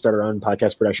to actually start her own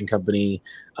podcast production company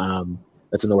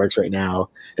that's in the works right now.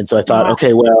 And so I thought,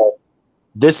 okay, well,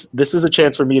 this is a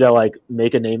chance for me to like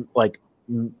make a name, like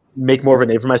make more of a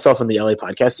name for myself in the LA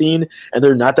podcast scene. And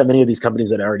there are not that many of these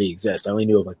companies that already exist. I only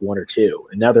knew of like one or two,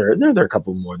 and now there are a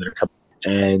couple more.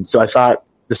 And so I thought,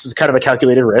 this is kind of a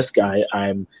calculated risk.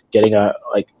 I'm getting I'm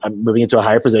moving into a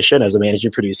higher position as a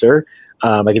managing producer.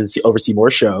 I can oversee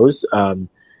more shows.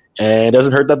 And it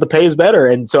doesn't hurt that the pay is better.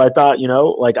 And so I thought,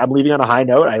 like I'm leaving on a high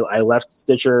note. I left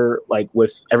Stitcher like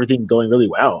with everything going really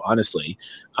well, honestly.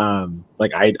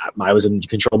 Like I was in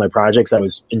control of my projects. I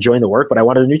was enjoying the work, but I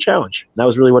wanted a new challenge. And that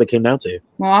was really what it came down to.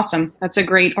 Well, awesome. That's a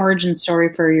great origin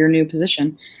story for your new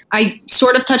position. I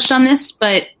sort of touched on this,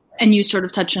 and you sort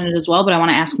of touched on it as well, but I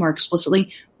want to ask more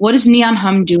explicitly. What is Neon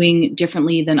Hum doing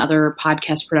differently than other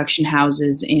podcast production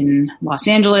houses in Los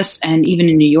Angeles and even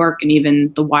in New York and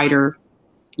even the wider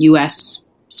U.S.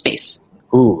 space?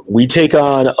 Ooh, we take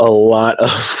on a lot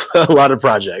of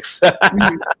projects.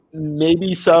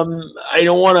 Maybe some. I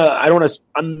don't want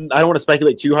to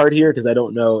speculate too hard here because I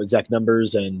don't know exact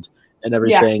numbers and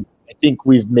everything. Yeah. I think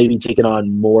we've maybe taken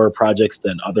on more projects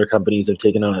than other companies have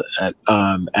taken on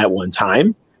at one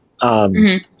time.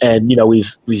 And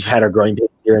we've had our growing pains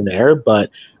here and there,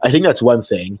 but I think that's one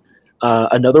thing.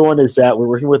 Another one is that we're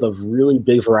working with a really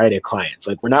big variety of clients.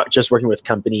 Like we're not just working with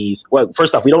companies. Well,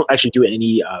 first off, we don't actually do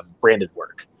any branded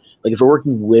work. Like if we're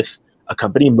working with a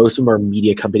company, most of them are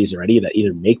media companies already that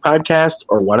either make podcasts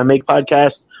or want to make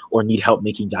podcasts or need help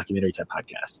making documentary type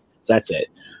podcasts. So that's it.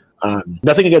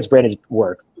 Nothing against branded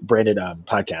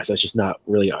podcasts. That's just not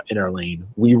really in our lane.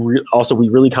 We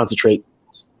really concentrate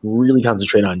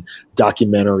on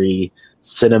documentary,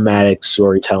 cinematic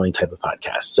storytelling type of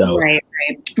podcast. So right.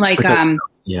 Like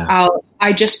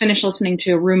I just finished listening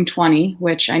to Room 20,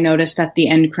 which I noticed at the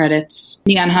end credits,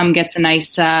 Neon Hum gets a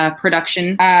nice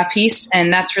production piece,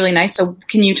 and that's really nice. So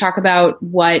can you talk about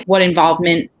what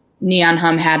involvement Neon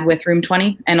Hum had with Room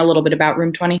 20 and a little bit about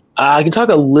Room 20? I can talk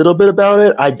a little bit about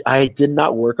it. I did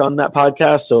not work on that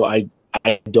podcast, so I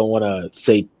don't want to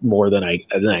say more than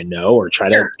I know or try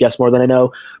to guess more than I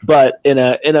know. But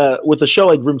with a show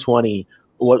like Room 20,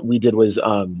 what we did was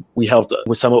we helped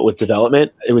somewhat with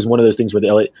development. It was one of those things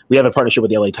where we have a partnership with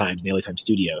the LA Times and the LA Times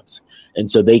Studios. And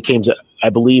so they came to,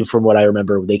 I believe from what I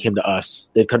remember, they came to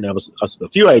us. They've come to us with a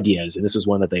few ideas, and this was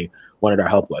one that they wanted our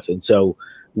help with. And so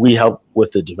we helped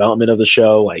with the development of the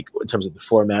show, like in terms of the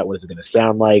format, what is it going to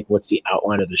sound like? What's the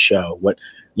outline of the show? What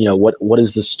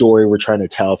is the story we're trying to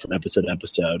tell from episode to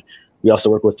episode? We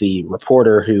also work with the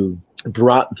reporter who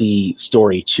brought the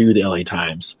story to the LA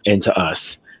Times and to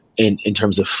us in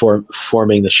terms of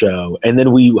forming the show. And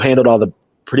then we handled all the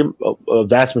a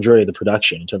vast majority of the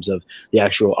production in terms of the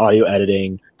actual audio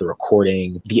editing, the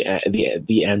recording, the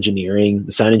engineering,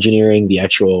 the sound engineering, the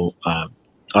actual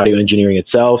audio engineering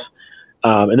itself.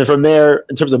 And then from there,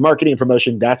 in terms of marketing and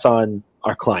promotion, that's on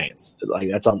our clients. Like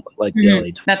that's on like the LA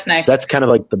Times. That's nice. That's kind of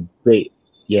like the big,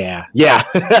 yeah.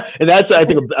 And that's, I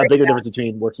think, a bigger difference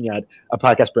between working at a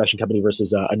podcast production company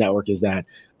versus a network is that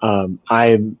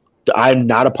I'm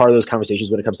not a part of those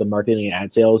conversations when it comes to marketing and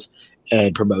ad sales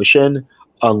and promotion,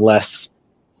 unless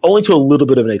only to a little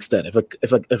bit of an extent.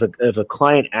 If a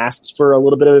client asks for a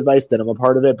little bit of advice, then I'm a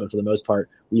part of it. But for the most part,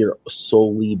 we are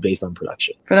solely based on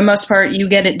production. For the most part, you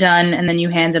get it done and then you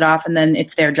hand it off, and then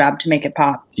it's their job to make it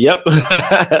pop. Yep,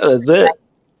 that's it.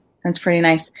 That's pretty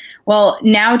nice. Well,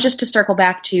 now just to circle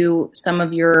back to some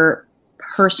of your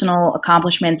personal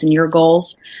accomplishments and your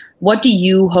goals, what do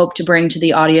you hope to bring to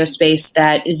the audio space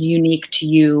that is unique to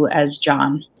you as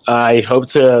John? I hope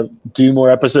to do more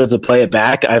episodes of Play It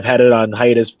Back. I've had it on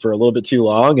hiatus for a little bit too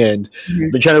long, and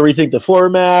been trying to rethink the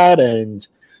format and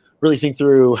really think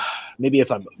through maybe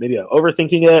I'm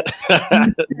overthinking it.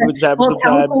 Which happens well,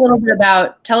 tell us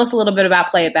a little bit about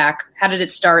Play It Back. How did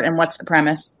it start, and what's the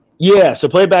premise? Yeah, so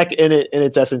playback in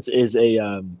its essence is a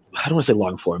I don't want to say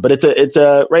long form, but it's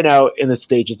a right now in this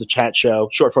stage it's a chat show,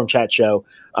 short form chat show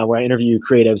where I interview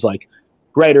creatives like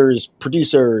writers,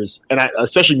 producers, and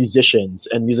especially musicians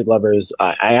and music lovers.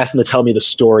 I ask them to tell me the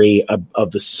story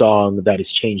of the song that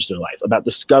has changed their life, about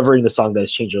discovering the song that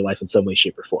has changed their life in some way,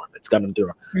 shape, or form. It's gotten them through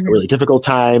a really difficult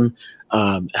time,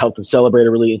 helped them celebrate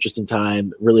a really interesting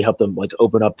time, really helped them like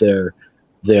open up their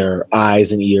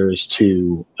eyes and ears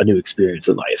to a new experience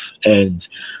in life. And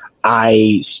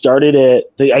I started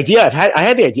it. I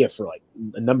had the idea for like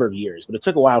a number of years, but it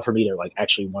took a while for me to like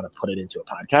actually want to put it into a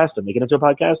podcast and make it into a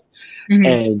podcast.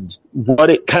 And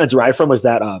what it kind of derived from was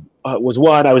that was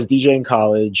one, I was DJing in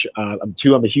college.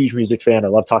 Two, I'm a huge music fan. I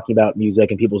love talking about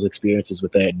music and people's experiences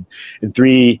with it. And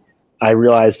three, I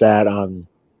realized that I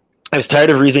was tired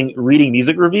of reading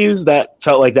music reviews that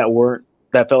felt like they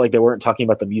weren't talking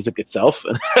about the music itself.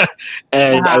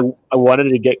 And I wanted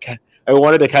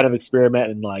to kind of experiment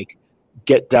and like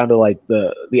get down to like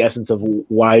the essence of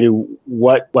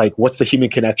what's the human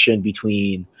connection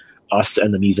between us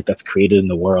and the music that's created in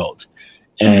the world.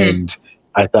 And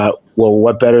I thought, well,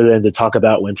 what better than to talk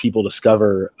about when people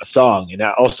discover a song? And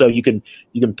also you can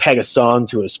peg a song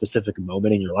to a specific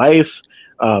moment in your life,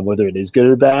 whether it is good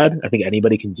or bad. I think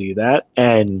anybody can do that.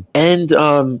 And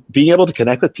being able to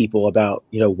connect with people about,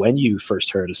 when you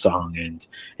first heard a song and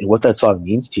what that song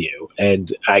means to you.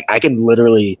 And I can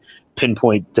literally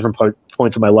pinpoint different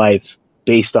points of my life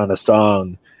based on a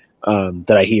song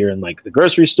that I hear in like the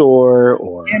grocery store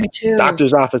or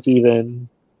doctor's office even.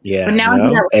 Yeah. But now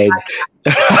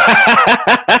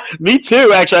me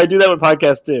too. Actually, I do that with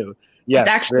podcasts too. Yes,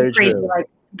 it's actually crazy. True. Like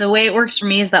the way it works for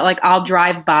me is that like I'll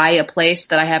drive by a place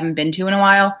that I haven't been to in a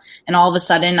while, and all of a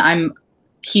sudden I'm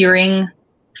hearing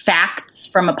facts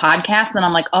from a podcast, and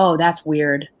I'm like, oh, that's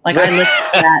weird. Like I listened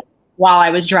to that while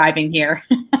I was driving here.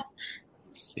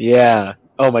 Yeah.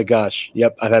 Oh my gosh.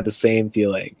 Yep. I've had the same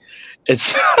feeling.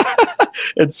 It's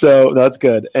so that's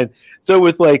good. And so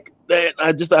with like,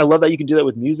 I love that you can do that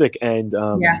with music. And,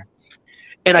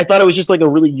 and I thought it was just like a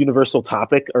really universal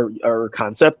topic or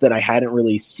concept that I hadn't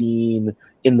really seen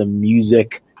in the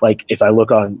music. Like if I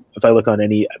look on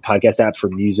any podcast app for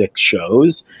music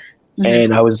shows,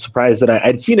 and I was surprised that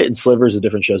I'd seen it in slivers of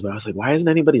different shows, but I was like, why hasn't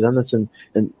anybody done this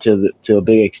to a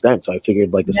big extent? So I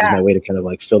figured like this is my way to kind of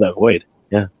like fill that void.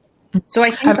 Yeah. So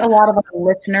I think a lot of our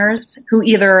listeners who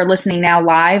either are listening now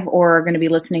live or are going to be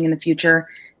listening in the future,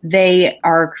 they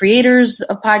are creators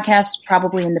of podcasts,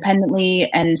 probably independently,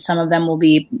 and some of them will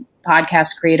be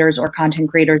podcast creators or content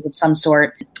creators of some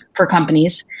sort for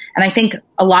companies. And I think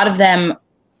a lot of them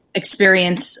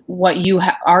experience what you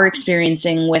are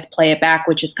experiencing with Play It Back,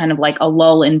 which is kind of like a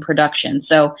lull in production.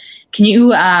 So can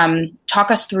you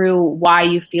talk us through why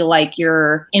you feel like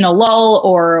you're in a lull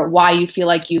or why you feel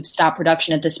like you've stopped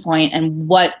production at this point, and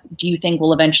what do you think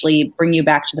will eventually bring you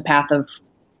back to the path of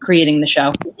creating the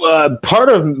show? Part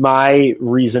of my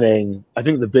reasoning, I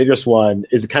think the biggest one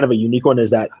is kind of a unique one,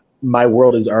 is that my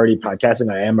world is already podcasting.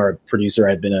 I am a producer.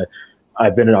 I've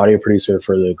been an audio producer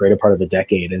for the greater part of a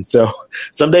decade. And so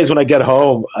some days when I get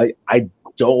home, I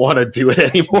don't want to do it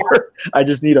anymore. I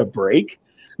just need a break.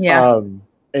 Yeah.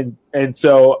 And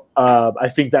so I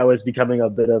think that was becoming a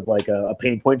bit of like a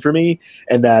pain point for me.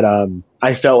 And that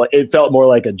I felt like it felt more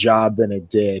like a job than it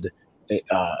did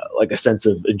like a sense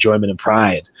of enjoyment and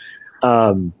pride.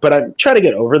 But I'm trying to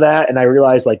get over that. And I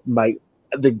realized like the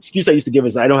excuse I used to give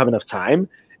is I don't have enough time.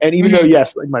 And even though,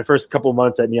 yes, like my first couple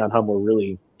months at Neon Hum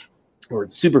were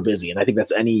super busy, and I think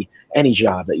that's any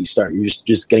job that you start, you're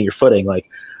just getting your footing. Like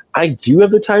I do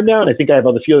have the time now, and I think I have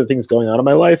a few other things going on in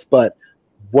my life, but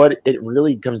what it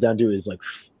really comes down to is like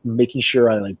making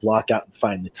sure I like block out and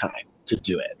find the time to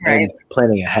do it, right, and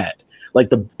planning ahead. Like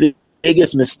the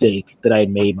biggest mistake that I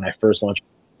had made when I first launched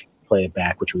Play It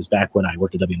Back, which was back when I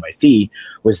worked at WNYC,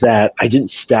 was that I didn't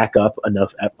stack up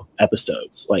enough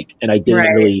episodes, and I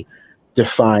didn't really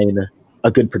define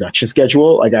a good production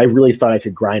schedule. Like I really thought I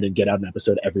could grind and get out an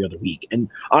episode every other week. And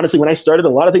honestly, when I started, a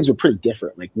lot of things were pretty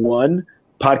different. Like one,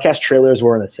 podcast trailers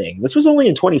weren't a thing. This was only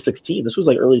in 2016. This was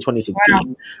like early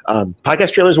 2016. Wow.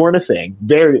 Podcast trailers weren't a thing.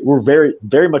 Were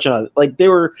very much on, like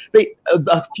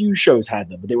a few shows had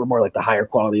them, but they were more like the higher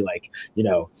quality, like,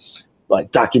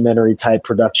 like documentary type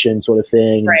production sort of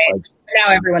thing. Right. Like,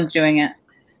 now everyone's doing it.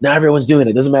 Now everyone's doing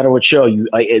it. It doesn't matter what show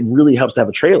it really helps to have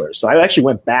a trailer. So I actually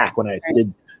went back when I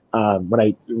did, when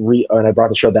I brought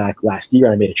the show back last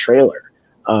year, I made a trailer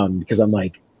because I'm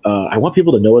like, I want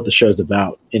people to know what the show's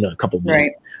about in a couple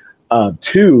minutes. Right.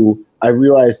 Two, I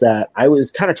realized that I was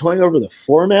kind of toying over the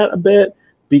format a bit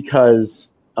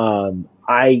because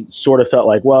I sort of felt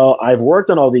like, well, I've worked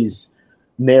on all these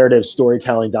narrative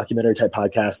storytelling, documentary type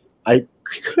podcasts, I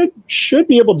should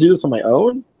be able to do this on my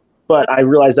own. But I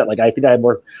realized that like I think I have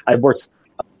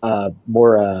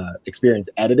more experience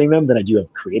editing them than I do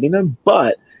of creating them.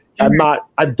 But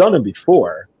I've done them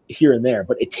before here and there,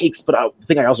 but the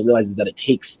thing I also realized is that it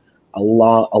takes a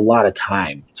lot of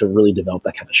time to really develop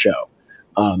that kind of show.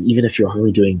 Even if your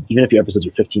episodes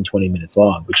are 15, 20 minutes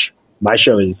long, which my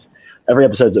show is, every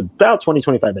episode is about 20,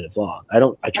 25 minutes long.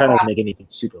 I try not to make anything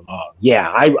super long.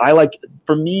 Yeah. I like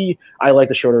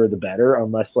the shorter the better,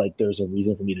 unless like there's a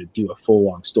reason for me to do a full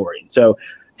long story. So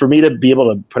for me to be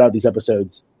able to put out these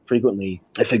episodes frequently,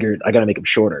 I figured I got to make them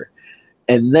shorter.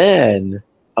 And then,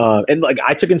 and like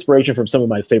I took inspiration from some of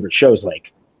my favorite shows,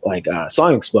 like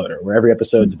Song Exploder, where every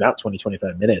episode's about 20,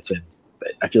 25 minutes. And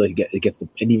I feel like it gets and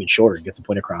even shorter, it gets the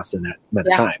point across in that amount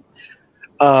of time.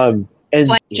 And it's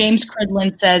like James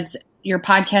Cridlin says, your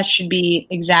podcast should be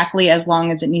exactly as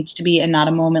long as it needs to be and not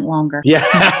a moment longer.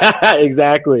 Yeah,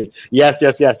 exactly. Yes.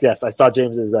 I saw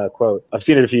James's quote. I've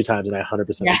seen it a few times and I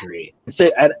 100% agree. So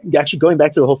actually going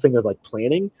back to the whole thing of like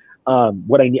planning,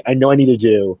 what I know I need to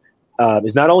do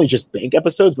is not only just bank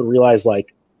episodes, but realize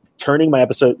like turning my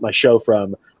show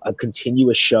from a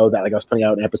continuous show that like I was putting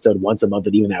out an episode once a month,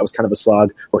 and even that was kind of a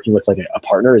slog, working with like a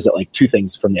partner, is that like two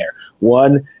things from there.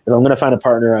 One, if I'm going to find a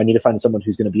partner, I need to find someone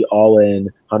who's going to be all in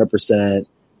 100%.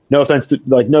 No offense to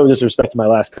no disrespect to my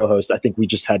last co-host. I think we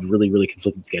just had really, really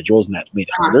conflicting schedules and that made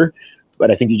it harder, but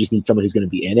I think you just need someone who's going to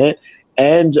be in it.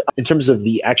 And in terms of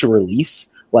the actual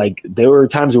release, like there were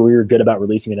times where we were good about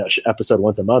releasing an episode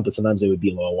once a month, but sometimes it would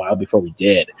be a little while before we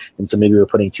did. And so maybe we were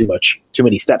putting too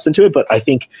many steps into it. But I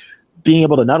think being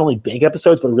able to not only bank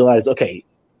episodes, but realize, okay,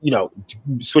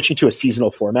 switching to a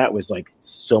seasonal format was like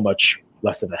so much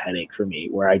less of a headache for me,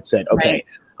 where I'd said, okay,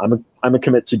 I'm a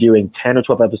commit to doing 10 or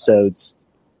 12 episodes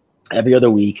every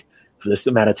other week for this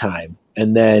amount of time.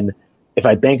 And then if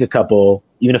I bank a couple,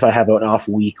 even if I have an off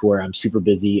week where I'm super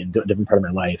busy in a different part of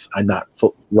my life, I'm not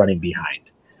running behind.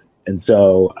 And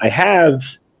so I have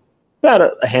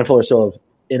about a handful or so of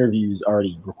interviews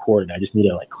already recorded. I just need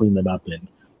to like clean them up and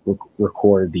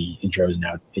record the intros and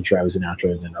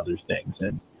outros and other things.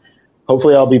 And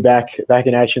hopefully I'll be back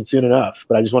in action soon enough.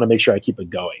 But I just want to make sure I keep it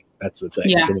going. That's the thing.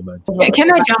 Yeah.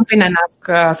 Can I jump in and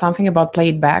ask something about Play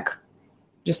It Back?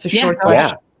 Just a short question.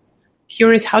 Yeah.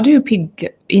 Curious, how do you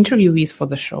pick interviewees for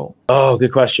the show? Oh,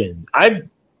 good question. I've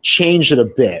changed it a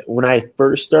bit. When I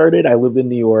first started, I lived in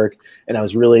New York, and I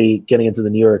was really getting into the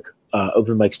New York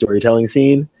open mic storytelling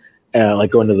scene, like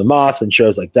going to the Moth and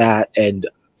shows like that. And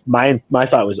my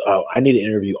thought was, I need to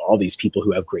interview all these people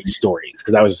who have great stories,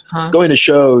 because I was going to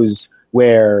shows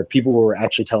where people were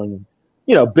actually telling,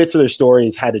 bits of their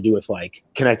stories had to do with like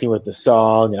connecting with the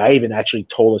song. And I even actually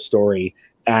told a story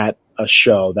at a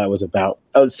show that was about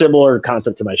a similar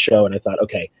concept to my show. And I thought,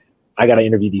 okay, I got to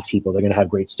interview these people. They're going to have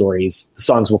great stories. The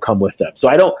songs will come with them. So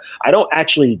I don't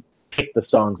actually pick the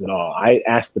songs at all. I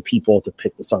ask the people to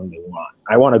pick the song they want.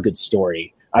 I want a good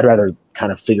story. I'd rather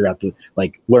kind of figure out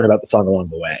learn about the song along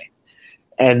the way.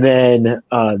 And then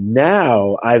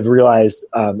now I've realized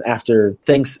after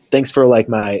thanks to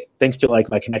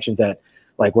my connections at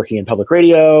like working in public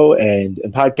radio and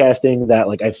podcasting, that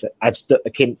like I've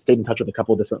stayed in touch with a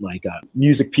couple of different like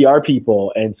music PR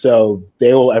people, and so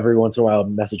they will every once in a while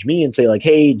message me and say like,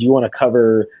 hey, do you want to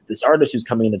cover this artist who's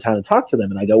coming into town and talk to them?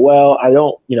 And I go, well, I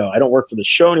don't work for the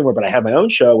show anymore, but I have my own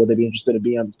show. Would they be interested in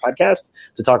being on this podcast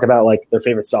to talk about like their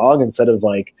favorite song instead of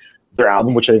like their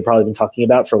album, which they've probably been talking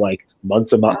about for like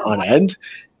months on end?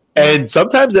 And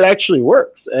sometimes it actually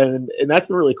works, and that's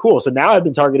been really cool. So now I've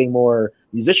been targeting more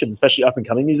musicians, especially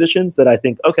up-and-coming musicians that I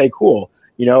think, okay, cool,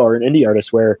 or an indie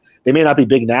artist where they may not be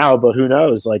big now, but who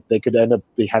knows, like they could end up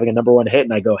having a number one hit,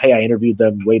 and I go, hey, I interviewed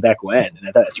them way back when, and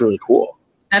I thought that's really cool.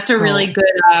 That's a really good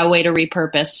way to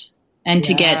repurpose and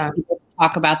to get people to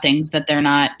talk about things that they're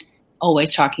not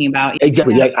always talking about.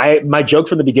 Exactly. Like my joke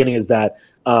from the beginning is that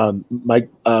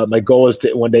my goal is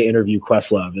to one day interview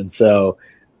Questlove, and so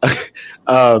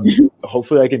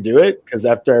hopefully I can do it, because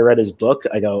after I read his book,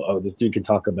 I go, oh, this dude can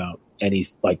talk about any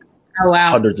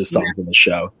hundreds of songs in the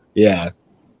show. Yeah,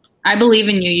 I believe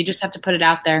in you. You just have to put it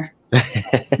out there.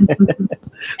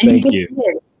 Thank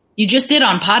you. You just did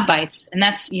on Pod Bites, and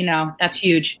that's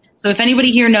huge. So if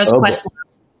anybody here knows Questlove,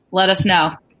 let us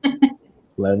know.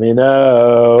 Let me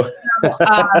know.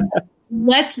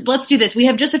 Let's do this. We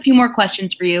have just a few more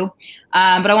questions for you,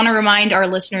 but I want to remind our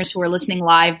listeners who are listening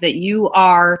live that you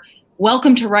are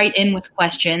welcome to write in with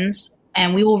questions.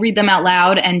 and we will read them out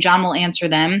loud, and John will answer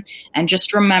them. And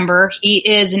just remember, he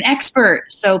is an expert,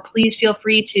 so please feel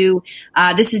free to,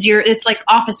 it's like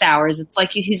office hours. It's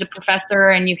like he's a professor,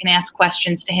 and you can ask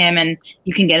questions to him, and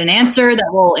you can get an answer that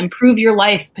will improve your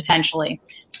life potentially.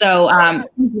 So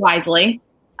wisely.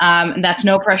 That's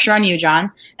no pressure on you,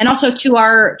 John. And also to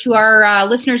our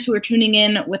listeners who are tuning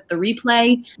in with the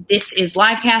replay, this is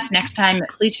Livecast. Next time,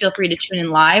 please feel free to tune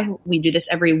in live. We do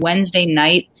this every Wednesday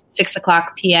night,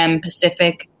 6:00 p.m.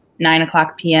 Pacific,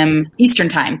 9:00 p.m. Eastern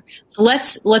time. So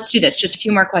let's do this. Just a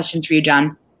few more questions for you,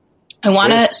 John. I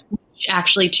want to switch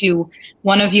actually to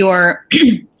one of your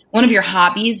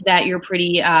hobbies that you're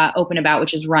pretty open about,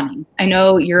 which is running. I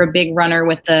know you're a big runner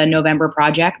with the November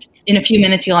Project. In a few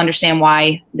minutes, you'll understand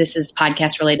why this is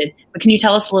podcast related. But can you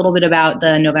tell us a little bit about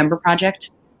the November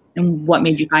Project and what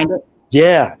made you find it?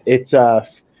 Yeah, it's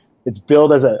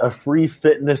billed as a free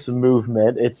fitness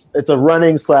movement. It's a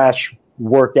running /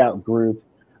 workout group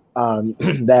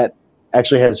that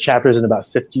actually has chapters in about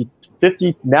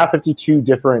 52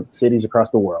 different cities across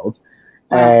the world.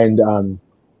 Wow. And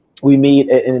we meet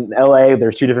in LA.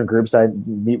 There's 2 different groups. I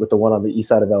meet with the one on the east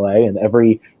side of LA, and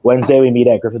every Wednesday we meet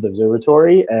at Griffith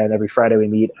Observatory, and every Friday we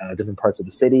meet at different parts of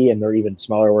the city, and there are even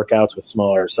smaller workouts with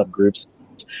smaller subgroups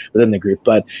within the group.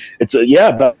 But it's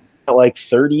about like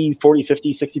 30, 40,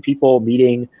 50, 60 people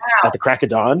meeting at the crack of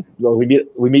dawn. Well,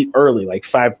 we meet early, like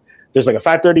 5. There's like a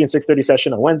 5:30 and 6:30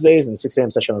 session on Wednesdays and a 6 a.m.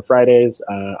 session on Fridays.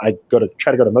 I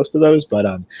try to go to most of those, but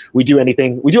we do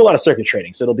a lot of circuit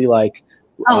training. So it'll be like,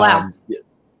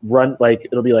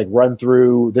 it'll be like run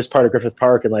through this part of Griffith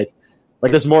Park, and like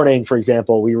this morning, for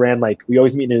example, we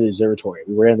always meet near the observatory.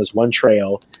 We ran this one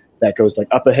trail that goes like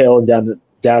up a hill and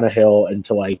down a hill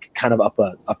into like kind of up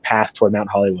a path toward Mount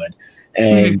Hollywood.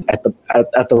 And at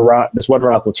the rock, this one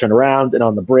rock will turn around, and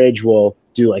on the bridge we'll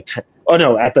do like at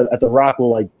the rock we'll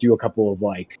like do a couple of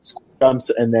like jumps,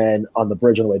 and then on the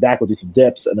bridge on the way back we'll do some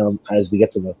dips, and then as we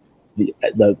get to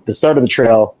the start of the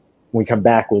trail, when we come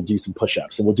back, we'll do some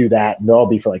push-ups, and we'll do that, and they'll all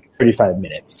be for like 35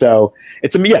 minutes. So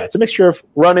it's a mixture of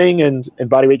running and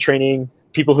bodyweight training.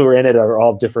 People who are in it are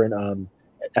all different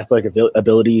athletic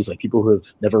abilities, like people who have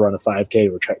never run a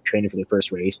 5K or training for their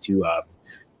first race to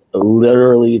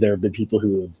literally there have been people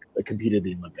who have competed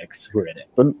in the Olympics who are in it.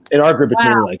 But in our group, it's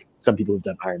really like some people who've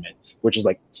done Ironmans, which is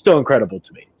like still incredible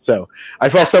to me. So I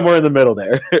fall somewhere in the middle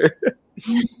there.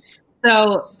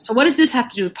 So what does this have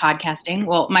to do with podcasting?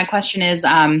 Well, my question is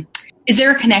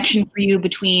there a connection for you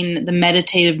between the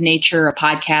meditative nature of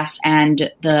podcasts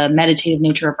and the meditative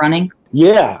nature of running?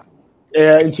 Yeah,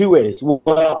 in 2 ways.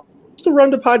 Well, to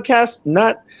run to podcast,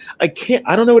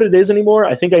 I don't know what it is anymore.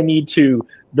 I think I need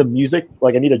the music,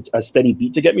 like I need a steady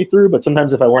beat to get me through, but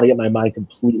sometimes if I want to get my mind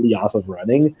completely off of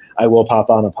running, I will pop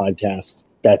on a podcast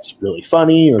that's really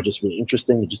funny or just really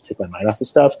interesting to just take my mind off of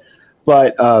stuff.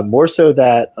 But more so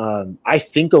that I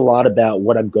think a lot about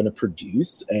what I'm going to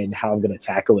produce and how I'm going to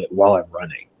tackle it while I'm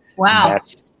running. Wow.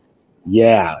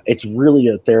 It's really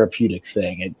a therapeutic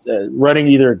thing. It's running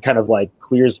either kind of like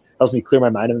helps me clear my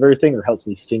mind of everything, or helps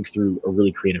me think through a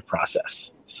really creative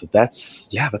process. So that's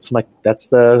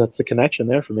the connection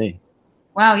there for me.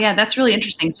 Wow. Yeah, that's really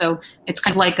interesting. So it's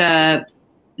kind of like a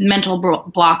mental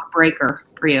block breaker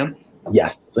for you.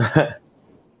 Yes.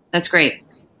 That's great.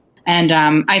 And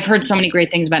I've heard so many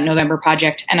great things about November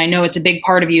Project, and I know it's a big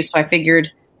part of you, so I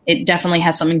figured it definitely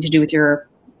has something to do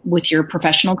with your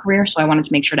professional career, so I wanted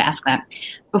to make sure to ask that.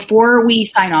 Before we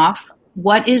sign off,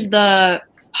 what is the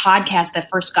podcast that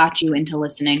first got you into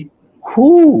listening?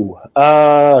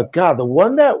 The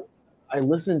one that I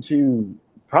listened to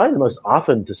probably the most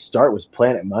often to start was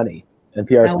Planet Money,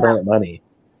 NPR's Planet Money.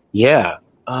 Yeah.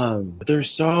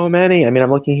 There's so many. I mean, I'm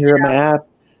looking here at my app,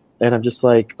 and I'm just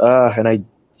like, and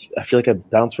I feel like I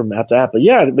bounce from app to app. But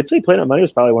yeah, I would say Planet Money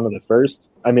was probably one of the first.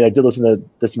 I mean, I did listen to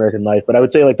This American Life, but I would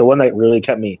say like the one that really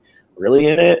kept me really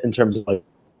in it in terms of like,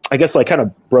 I guess like kind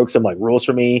of broke some like rules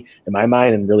for me in my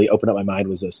mind and really opened up my mind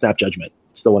was Snap Judgment.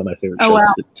 It's still one of my favorite shows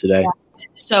today. Yeah.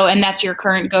 So, and that's your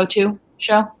current go-to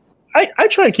show? I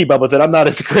try to keep up with it. I'm not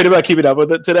as great about keeping up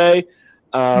with it today,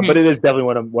 but it is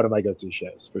definitely one of my go-to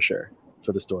shows for sure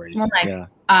for the stories. Well, nice.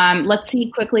 Yeah. Let's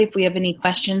see quickly if we have any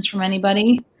questions from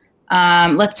anybody.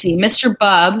 Let's see. Mr.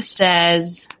 Bub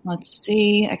says, let's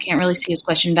see. I can't really see his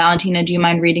question. Valentina, do you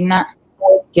mind reading that?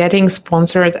 Getting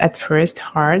sponsored at first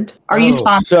hard. Are you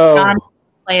sponsored on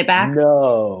Play It Back?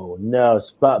 No.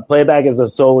 Playback is a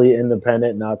solely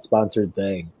independent, not sponsored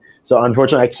thing. So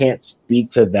unfortunately, I can't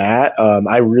speak to that.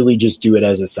 I really just do it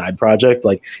as a side project.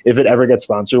 Like if it ever gets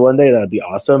sponsored one day, that would be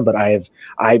awesome. But I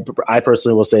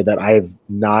personally will say that I have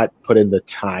not put in the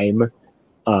time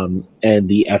and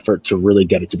the effort to really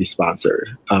get it to be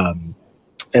sponsored.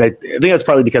 And I think that's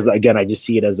probably because, again, I just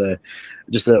see it as a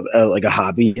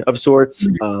hobby of sorts,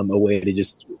 a way to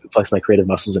just flex my creative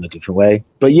muscles in a different way.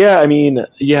 But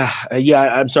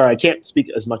I'm sorry, I can't speak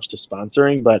as much to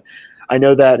sponsoring, but I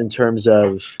know that in terms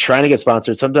of trying to get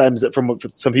sponsored, sometimes from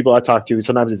some people I talk to,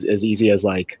 sometimes it's as easy as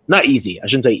not easy. I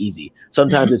shouldn't say easy.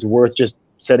 Sometimes it's worth just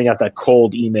sending out that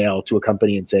cold email to a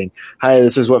company and saying, "Hi,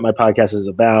 this is what my podcast is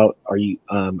about. Are you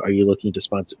looking to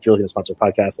sponsor? If you're looking to sponsor a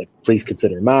podcast, please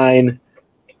consider mine."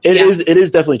 It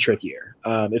is definitely trickier.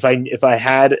 If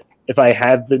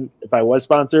I was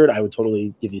sponsored, I would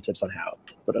totally give you tips on how,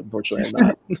 but unfortunately I'm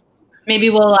not. Maybe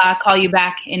we'll call you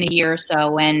back in a year or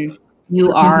so when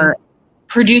you are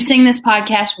producing this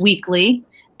podcast weekly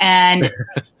and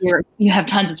you have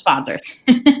tons of sponsors.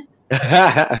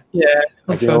 I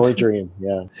can only dream.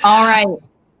 Yeah. All right.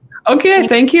 Okay.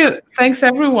 Thank you. Thanks,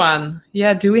 everyone.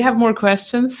 Yeah. Do we have more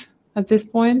questions at this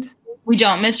point? We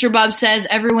don't. Mr. Bub says,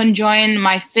 everyone join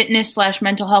my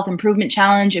fitness/mental health improvement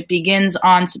challenge. It begins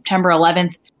on September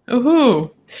 11th.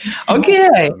 Ooh.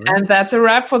 Okay. And that's a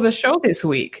wrap for the show this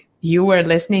week. You were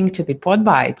listening to the Pod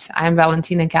Bites. I'm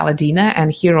Valentina Kaladina,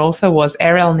 and here also was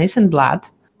Ariel Nissenblatt.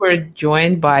 We're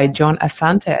joined by John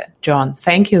Asante. John,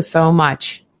 thank you so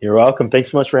much. You're welcome. Thanks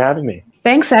so much for having me.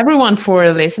 Thanks, everyone,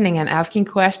 for listening and asking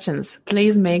questions.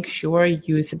 Please make sure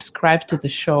you subscribe to the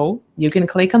show. You can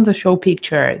click on the show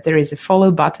picture. There is a follow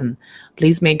button.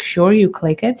 Please make sure you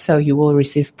click it so you will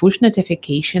receive push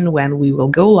notification when we will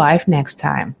go live next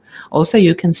time. Also,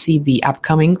 you can see the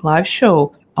upcoming live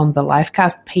show on the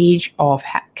Livecast page of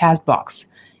CastBox.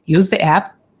 Use the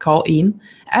app, call in,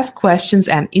 ask questions,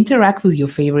 and interact with your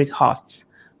favorite hosts.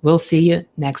 We'll see you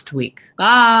next week.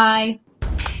 Bye.